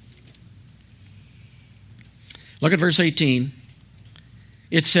 1. Look at verse 18.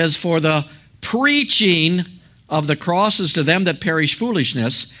 It says, for the preaching of the cross is to them that perish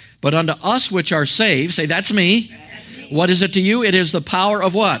foolishness, but unto us which are saved, say, that's me. What is it to you? It is the power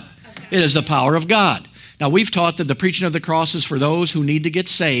of what? It is the power of God. Now, we've taught that the preaching of the cross is for those who need to get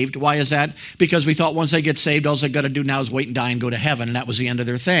saved. Why is that? Because we thought once they get saved, all they got to do now is wait and die and go to heaven, and that was the end of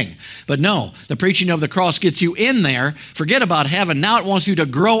their thing. But no, the preaching of the cross gets you in there. Forget about heaven. Now it wants you to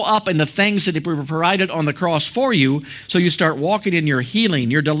grow up in the things that were provided on the cross for you, so you start walking in your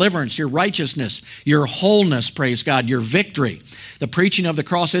healing, your deliverance, your righteousness, your wholeness, praise God, your victory. The preaching of the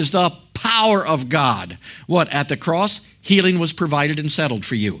cross is the power of God. What? At the cross, healing was provided and settled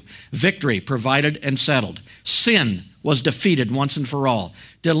for you. Victory provided and settled. Sin was defeated once and for all.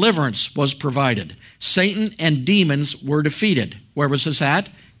 Deliverance was provided. Satan and demons were defeated. Where was this at?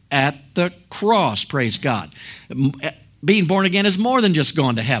 At the cross, praise God. Being born again is more than just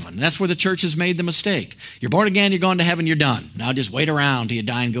going to heaven. That's where the church has made the mistake. You're born again, you're going to heaven, you're done. Now just wait around till you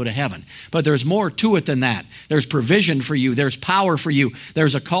die and go to heaven. But there's more to it than that. There's provision for you. There's power for you.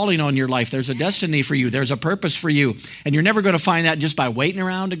 There's a calling on your life. There's a destiny for you. There's a purpose for you. And you're never going to find that just by waiting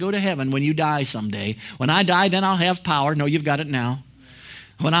around to go to heaven when you die someday. When I die, then I'll have power. No, you've got it now.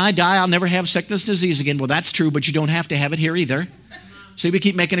 When I die, I'll never have sickness, disease again. Well, that's true, but you don't have to have it here either. See, we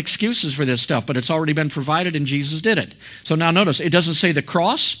keep making excuses for this stuff, but it's already been provided and Jesus did it. So now notice, it doesn't say the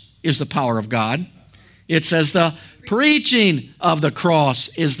cross is the power of God. It says the preaching of the cross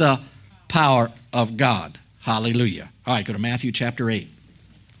is the power of God. Hallelujah. All right, go to Matthew chapter 8.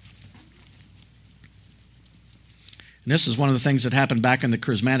 And this is one of the things that happened back in the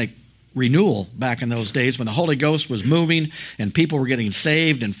charismatic renewal back in those days when the Holy Ghost was moving and people were getting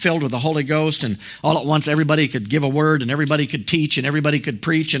saved and filled with the Holy Ghost, and all at once everybody could give a word and everybody could teach and everybody could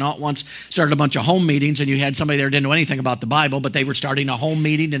preach, and all at once started a bunch of home meetings, and you had somebody there who didn't know anything about the Bible, but they were starting a home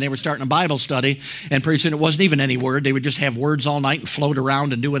meeting and they were starting a Bible study, and pretty soon it wasn't even any word. They would just have words all night and float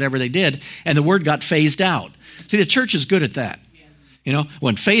around and do whatever they did, and the word got phased out. See, the church is good at that. You know,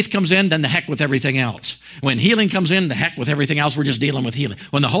 when faith comes in, then the heck with everything else. When healing comes in, the heck with everything else. We're just dealing with healing.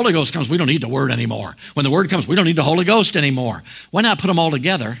 When the Holy Ghost comes, we don't need the Word anymore. When the Word comes, we don't need the Holy Ghost anymore. Why not put them all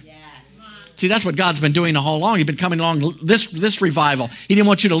together? Yes. See, that's what God's been doing the whole long. He's been coming along this revival. He didn't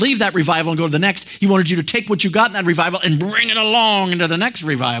want you to leave that revival and go to the next. He wanted you to take what you got in that revival and bring it along into the next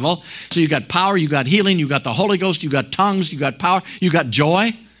revival. So you got power, you got healing, you got the Holy Ghost, you got tongues, you got power, you got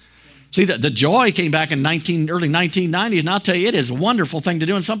joy. See, the joy came back in early 1990s, and I'll tell you, it is a wonderful thing to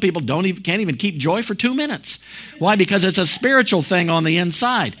do, and some people can't even keep joy for 2 minutes. Why? Because it's a spiritual thing on the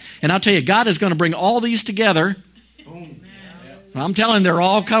inside. And I'll tell you, God is going to bring all these together. Boom. I'm telling you, they're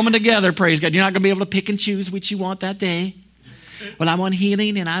all coming together, praise God. You're not going to be able to pick and choose which you want that day. Well, I want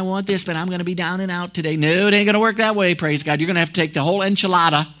healing, and I want this, but I'm going to be down and out today. No, it ain't going to work that way, praise God. You're going to have to take the whole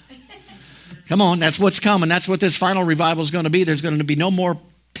enchilada. Come on, that's what's coming. That's what this final revival is going to be. There's going to be no more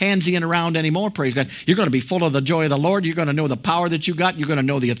pansying around anymore, praise God. You're going to be full of the joy of the Lord. You're going to know the power that you got. You're going to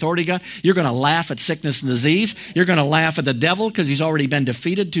know the authority you got. You're going to laugh at sickness and disease. You're going to laugh at the devil because he's already been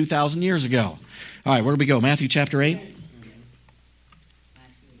defeated 2,000 years ago. All right, where do we go? Matthew chapter 8?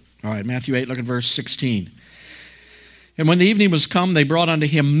 All right, Matthew 8, look at verse 16. And when the evening was come, they brought unto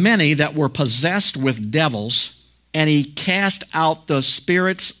him many that were possessed with devils, and he cast out the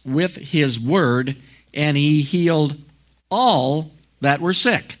spirits with his word, and he healed all that were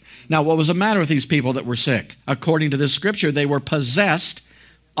sick. Now, what was the matter with these people that were sick? According to this scripture, they were possessed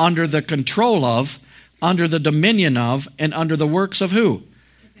under the control of, under the dominion of, and under the works of who?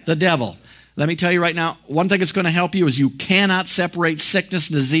 The devil. Let me tell you right now, one thing that's going to help you is you cannot separate sickness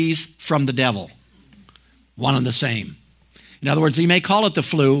and disease from the devil. One and the same. In other words, you may call it the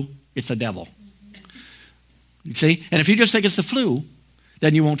flu, it's the devil. You see? And if you just think it's the flu,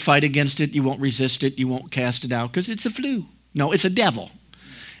 then you won't fight against it, you won't resist it, you won't cast it out, because it's a flu. No, it's a devil.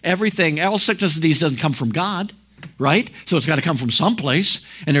 Everything else, sickness and disease doesn't come from God, right? So it's got to come from someplace.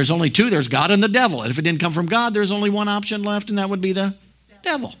 And there's only two. There's God and the devil. And if it didn't come from God, there's only one option left, and that would be the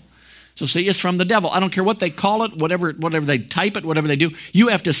devil. So see, it's from the devil. I don't care what they call it, whatever they type it, whatever they do. You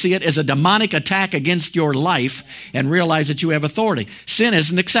have to see it as a demonic attack against your life and realize that you have authority. Sin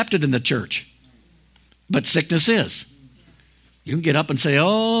isn't accepted in the church, but sickness is. You can get up and say,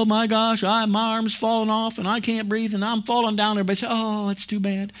 oh my gosh, my arm's falling off and I can't breathe and I'm falling down. Everybody say, oh, it's too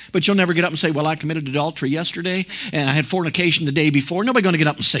bad. But you'll never get up and say, well, I committed adultery yesterday and I had fornication the day before. Nobody's going to get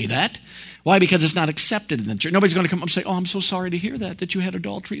up and say that. Why? Because it's not accepted in the church. Nobody's going to come up and say, oh, I'm so sorry to hear that you had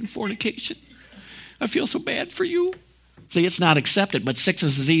adultery and fornication. I feel so bad for you. See, it's not accepted, but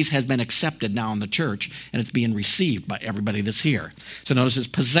sickness and disease has been accepted now in the church, and it's being received by everybody that's here. So notice it's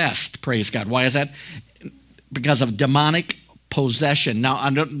possessed, praise God. Why is that? Because of demonic possession. Now, I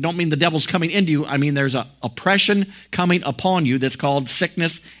don't mean the devil's coming into you. I mean there's an oppression coming upon you that's called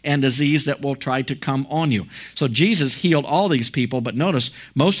sickness and disease that will try to come on you. So Jesus healed all these people, but notice,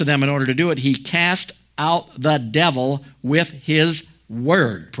 most of them, in order to do it, he cast out the devil with his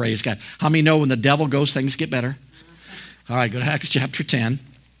word. Praise God. How many know when the devil goes, things get better? All right, go to Acts chapter 10.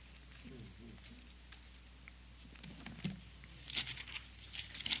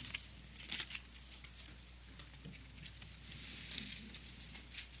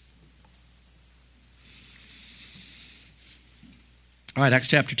 All right, Acts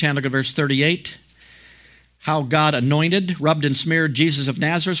chapter 10, look at verse 38. How God anointed, rubbed and smeared Jesus of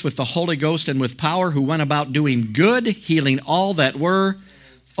Nazareth with the Holy Ghost and with power, who went about doing good, healing all that were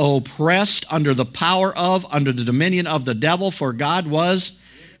oppressed under the power of, under the dominion of the devil, for God was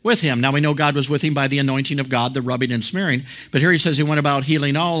with him. Now we know God was with him by the anointing of God, the rubbing and smearing. But here he says he went about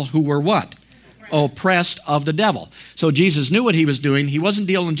healing all who were what? Oppressed of the devil. So Jesus knew what he was doing. He wasn't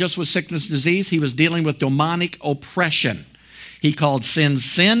dealing just with sickness and disease. He was dealing with demonic oppression. He called sin,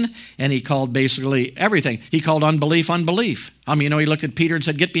 sin, and he called basically everything. He called unbelief, unbelief. He looked at Peter and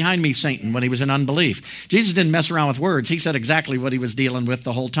said, get behind me, Satan, when he was in unbelief. Jesus didn't mess around with words. He said exactly what he was dealing with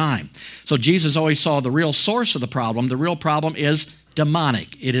the whole time. So Jesus always saw the real source of the problem. The real problem is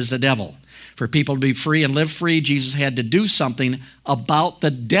demonic. It is the devil. For people to be free and live free, Jesus had to do something about the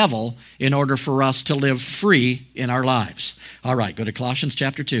devil in order for us to live free in our lives. All right, go to Colossians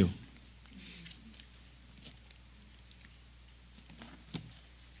chapter 2.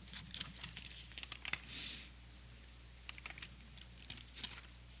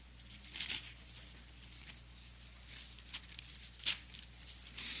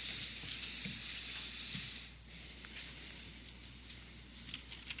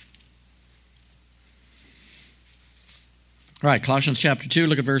 All right, Colossians chapter 2,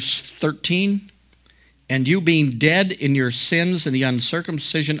 look at verse 13. And you being dead in your sins and the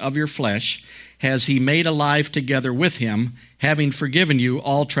uncircumcision of your flesh, has he made alive together with him, having forgiven you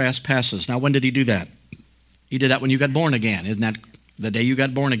all trespasses. Now, when did he do that? He did that when you got born again. Isn't that the day you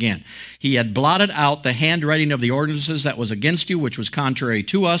got born again. He had blotted out the handwriting of the ordinances that was against you, which was contrary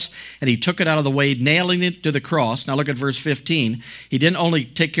to us, and he took it out of the way, nailing it to the cross. Now look at verse 15. He didn't only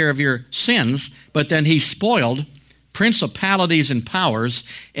take care of your sins, but then he spoiled principalities and powers,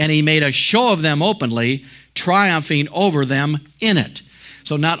 and he made a show of them openly, triumphing over them in it.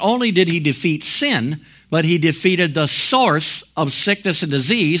 So not only did he defeat sin, but he defeated the source of sickness and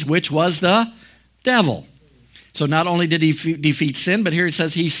disease, which was the devil. So not only did he defeat sin, but here it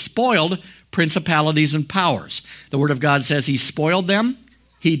says he spoiled principalities and powers. The Word of God says he spoiled them,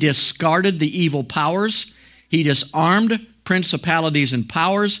 he discarded the evil powers, he disarmed principalities and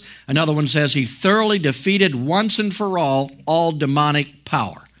powers. Another one says he thoroughly defeated once and for all demonic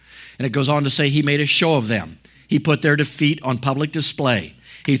power. And it goes on to say he made a show of them. He put their defeat on public display.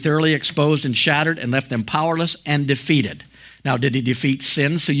 He thoroughly exposed and shattered and left them powerless and defeated. Now, did he defeat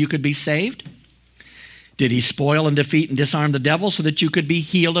sin so you could be saved? Did he spoil and defeat and disarm the devil so that you could be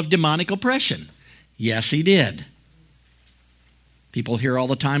healed of demonic oppression? Yes, he did. People hear all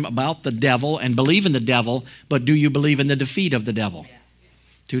the time about the devil and believe in the devil, but do you believe in the defeat of the devil? Yeah.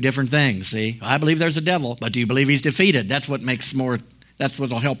 Two different things, see? I believe there's a devil, but do you believe he's defeated? That's what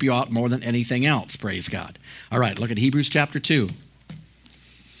will help you out more than anything else, praise God. All right, look at Hebrews chapter 2.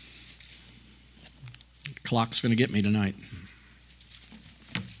 Clock's going to get me tonight.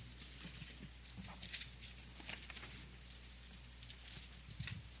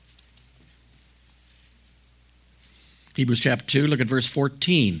 Hebrews chapter 2, look at verse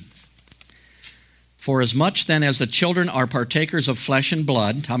 14. For as much then as the children are partakers of flesh and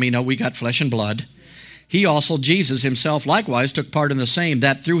blood, how many know we got flesh and blood? He also, Jesus himself, likewise took part in the same,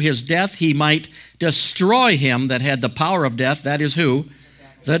 that through his death he might destroy him that had the power of death, that is who?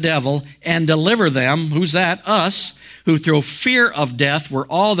 The devil, and deliver them, who's that? Us, who through fear of death were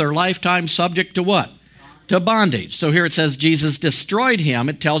all their lifetime subject to what? To bondage. So here it says Jesus destroyed him.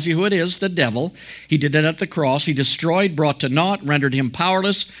 It tells you who it is, the devil. He did it at the cross. He destroyed, brought to naught, rendered him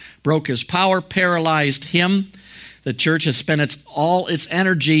powerless, broke his power, paralyzed him. The church has spent all its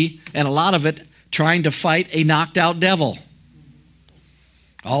energy, and a lot of it, trying to fight a knocked out devil.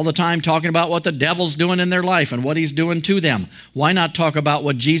 All the time talking about what the devil's doing in their life and what he's doing to them. Why not talk about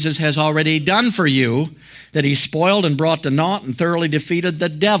what Jesus has already done for you, that he spoiled and brought to naught and thoroughly defeated the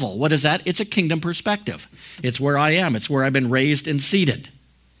devil? What is that? It's a kingdom perspective. It's where I am. It's where I've been raised and seated.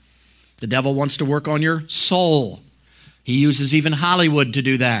 The devil wants to work on your soul. He uses even Hollywood to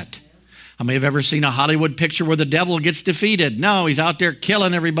do that. How many have ever seen a Hollywood picture where the devil gets defeated? No, he's out there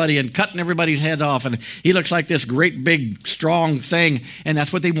killing everybody and cutting everybody's head off, and he looks like this great big strong thing, and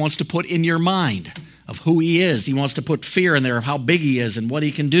that's what he wants to put in your mind of who he is. He wants to put fear in there of how big he is and what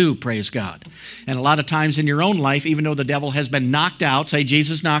he can do, praise God. And a lot of times in your own life, even though the devil has been knocked out, say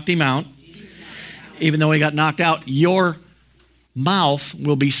Jesus knocked him out, even though he got knocked out, your mouth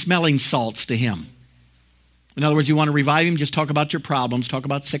will be smelling salts to him. In other words, you want to revive him, just talk about your problems, talk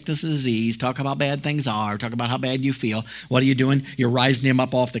about sickness and disease, talk about how bad things are, talk about how bad you feel. What are you doing? You're rising him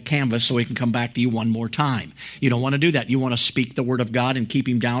up off the canvas so he can come back to you one more time. You don't want to do that. You want to speak the word of God and keep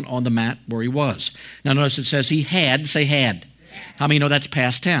him down on the mat where he was. Now notice it says he had, say had. How many know that's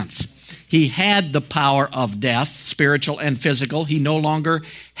past tense? He had the power of death, spiritual and physical. He no longer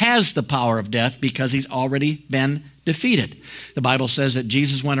has the power of death because he's already been defeated. The Bible says that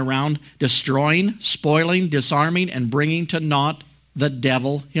Jesus went around destroying, spoiling, disarming, and bringing to naught the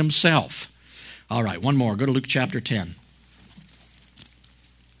devil himself. All right, one more. Go to Luke chapter 10.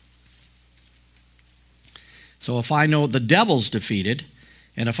 So if I know the devil's defeated,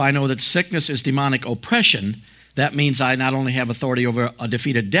 and if I know that sickness is demonic oppression, that means I not only have authority over a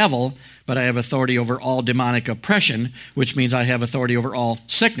defeated devil, but I have authority over all demonic oppression, which means I have authority over all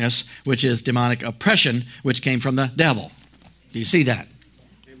sickness, which is demonic oppression, which came from the devil. Do you see that?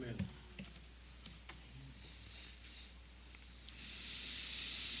 Amen.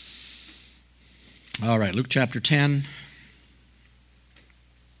 All right, Luke chapter 10.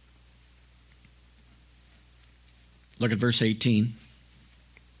 Look at verse 18.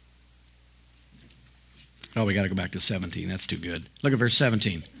 Oh, we got to go back to 17. That's too good. Look at verse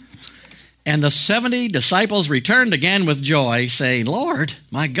 17. And the 70 disciples returned again with joy, saying, Lord,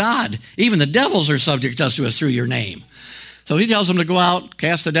 my God, even the devils are subject to us through your name. So he tells them to go out,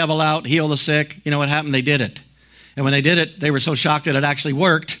 cast the devil out, heal the sick. You know what happened? They did it. And when they did it, they were so shocked that it actually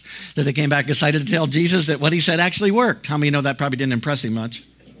worked that they came back excited to tell Jesus that what he said actually worked. How many know that probably didn't impress him much?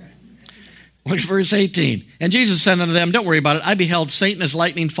 Look at verse 18. And Jesus said unto them, don't worry about it. I beheld Satan as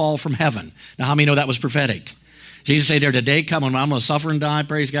lightning fall from heaven. Now, how many know that was prophetic? Jesus said, there's a day coming when I'm going to suffer and die,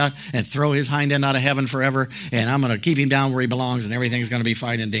 praise God, and throw his hind end out of heaven forever, and I'm going to keep him down where he belongs, and everything's going to be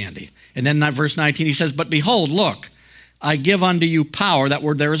fine and dandy. And then verse 19, he says, but behold, look, I give unto you power, that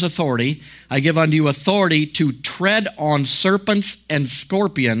word there is authority. I give unto you authority to tread on serpents and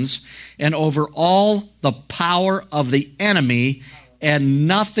scorpions and over all the power of the enemy, and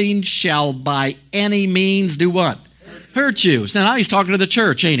nothing shall by any means do what? Hurt you. Now he's talking to the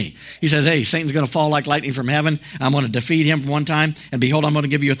church, ain't he? He says, hey, Satan's going to fall like lightning from heaven. I'm going to defeat him one time. And behold, I'm going to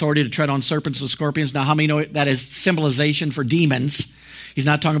give you authority to tread on serpents and scorpions. Now, how many know that is symbolization for demons? He's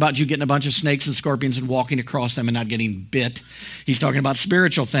not talking about you getting a bunch of snakes and scorpions and walking across them and not getting bit. He's talking about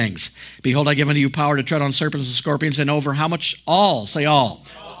spiritual things. Behold, I give unto you power to tread on serpents and scorpions and over how much? All. Say all.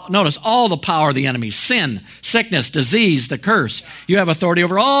 Notice all the power of the enemy, sin, sickness, disease, the curse. You have authority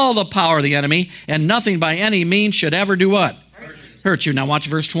over all the power of the enemy, and nothing by any means should ever do what? Hurt you. Now watch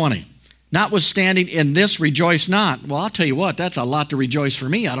verse 20. Notwithstanding in this rejoice not. Well, I'll tell you what, that's a lot to rejoice for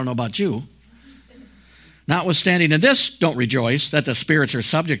me. I don't know about you. Notwithstanding in this, don't rejoice that the spirits are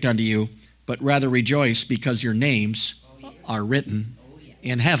subject unto you, but rather rejoice because your names are written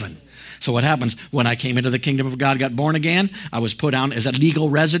in heaven. So what happens when I came into the kingdom of God, got born again, I was put down as a legal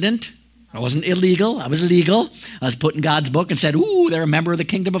resident. I wasn't illegal. I was legal. I was put in God's book and said, ooh, they're a member of the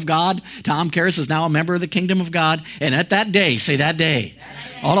kingdom of God. Tom Kehres is now a member of the kingdom of God. And at that day, say that day,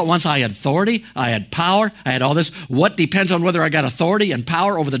 all at once I had authority, I had power, I had all this. What depends on whether I got authority and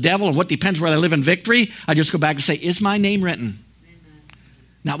power over the devil, and what depends whether I live in victory? I just go back and say, is my name written?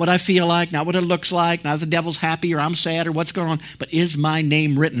 Not what I feel like, not what it looks like, not if the devil's happy or I'm sad or what's going on, but is my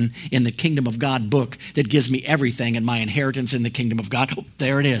name written in the kingdom of God book that gives me everything and my inheritance in the kingdom of God? Oh,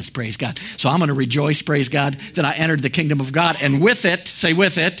 there it is, praise God. So I'm going to rejoice, praise God, that I entered the kingdom of God, and with it, say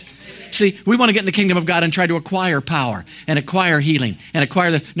with it. See, we want to get in the kingdom of God and try to acquire power and acquire healing and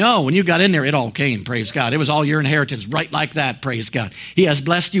acquire the... No, when you got in there, it all came, praise God. It was all your inheritance, right like that, praise God. He has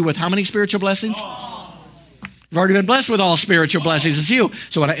blessed you with how many spiritual blessings? You've already been blessed with all spiritual blessings. It's you.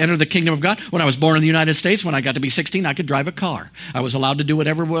 So when I entered the kingdom of God, when I was born in the United States, when I got to be 16, I could drive a car. I was allowed to do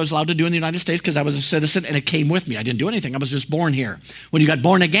whatever I was allowed to do in the United States because I was a citizen, and it came with me. I didn't do anything. I was just born here. When you got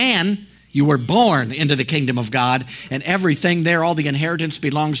born again, you were born into the kingdom of God, and everything there, all the inheritance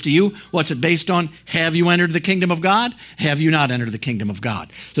belongs to you. What's it based on? Have you entered the kingdom of God? Have you not entered the kingdom of God?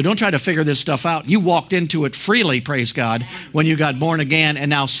 So don't try to figure this stuff out. You walked into it freely, praise God, when you got born again, and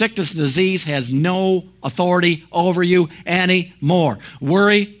now sickness and disease has no authority over you anymore.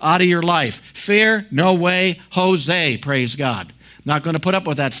 Worry out of your life. Fear, no way, Jose, praise God. Not going to put up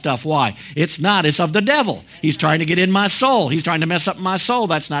with that stuff. Why? It's not. It's of the devil. He's trying to get in my soul. He's trying to mess up my soul.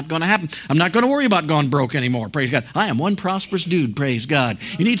 That's not going to happen. I'm not going to worry about going broke anymore. Praise God. I am one prosperous dude. Praise God.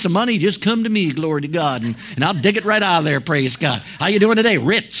 You need some money? Just come to me. Glory to God. And I'll dig it right out of there. Praise God. How you doing today?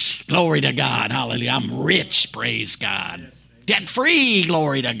 Rich. Glory to God. Hallelujah. I'm rich. Praise God. Debt free.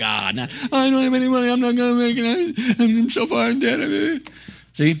 Glory to God. Now, I don't have any money. I'm not going to make it. I'm so far in debt.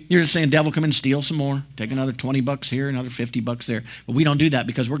 See, you're just saying, devil, come and steal some more. Take another $20 here, another $50 there. But we don't do that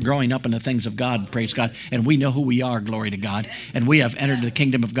because we're growing up in the things of God, praise God. And we know who we are, glory to God. And we have entered the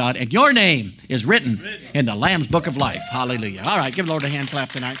kingdom of God. And your name is written in the Lamb's book of life. Hallelujah. All right, give the Lord a hand clap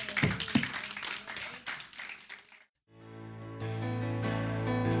tonight.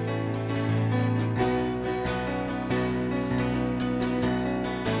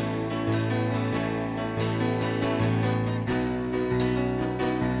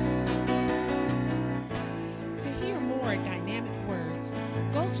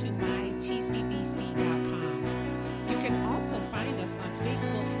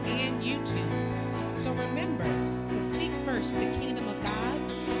 So remember to seek first the kingdom of God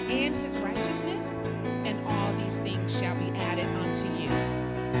and his righteousness, and all these things shall be added unto you.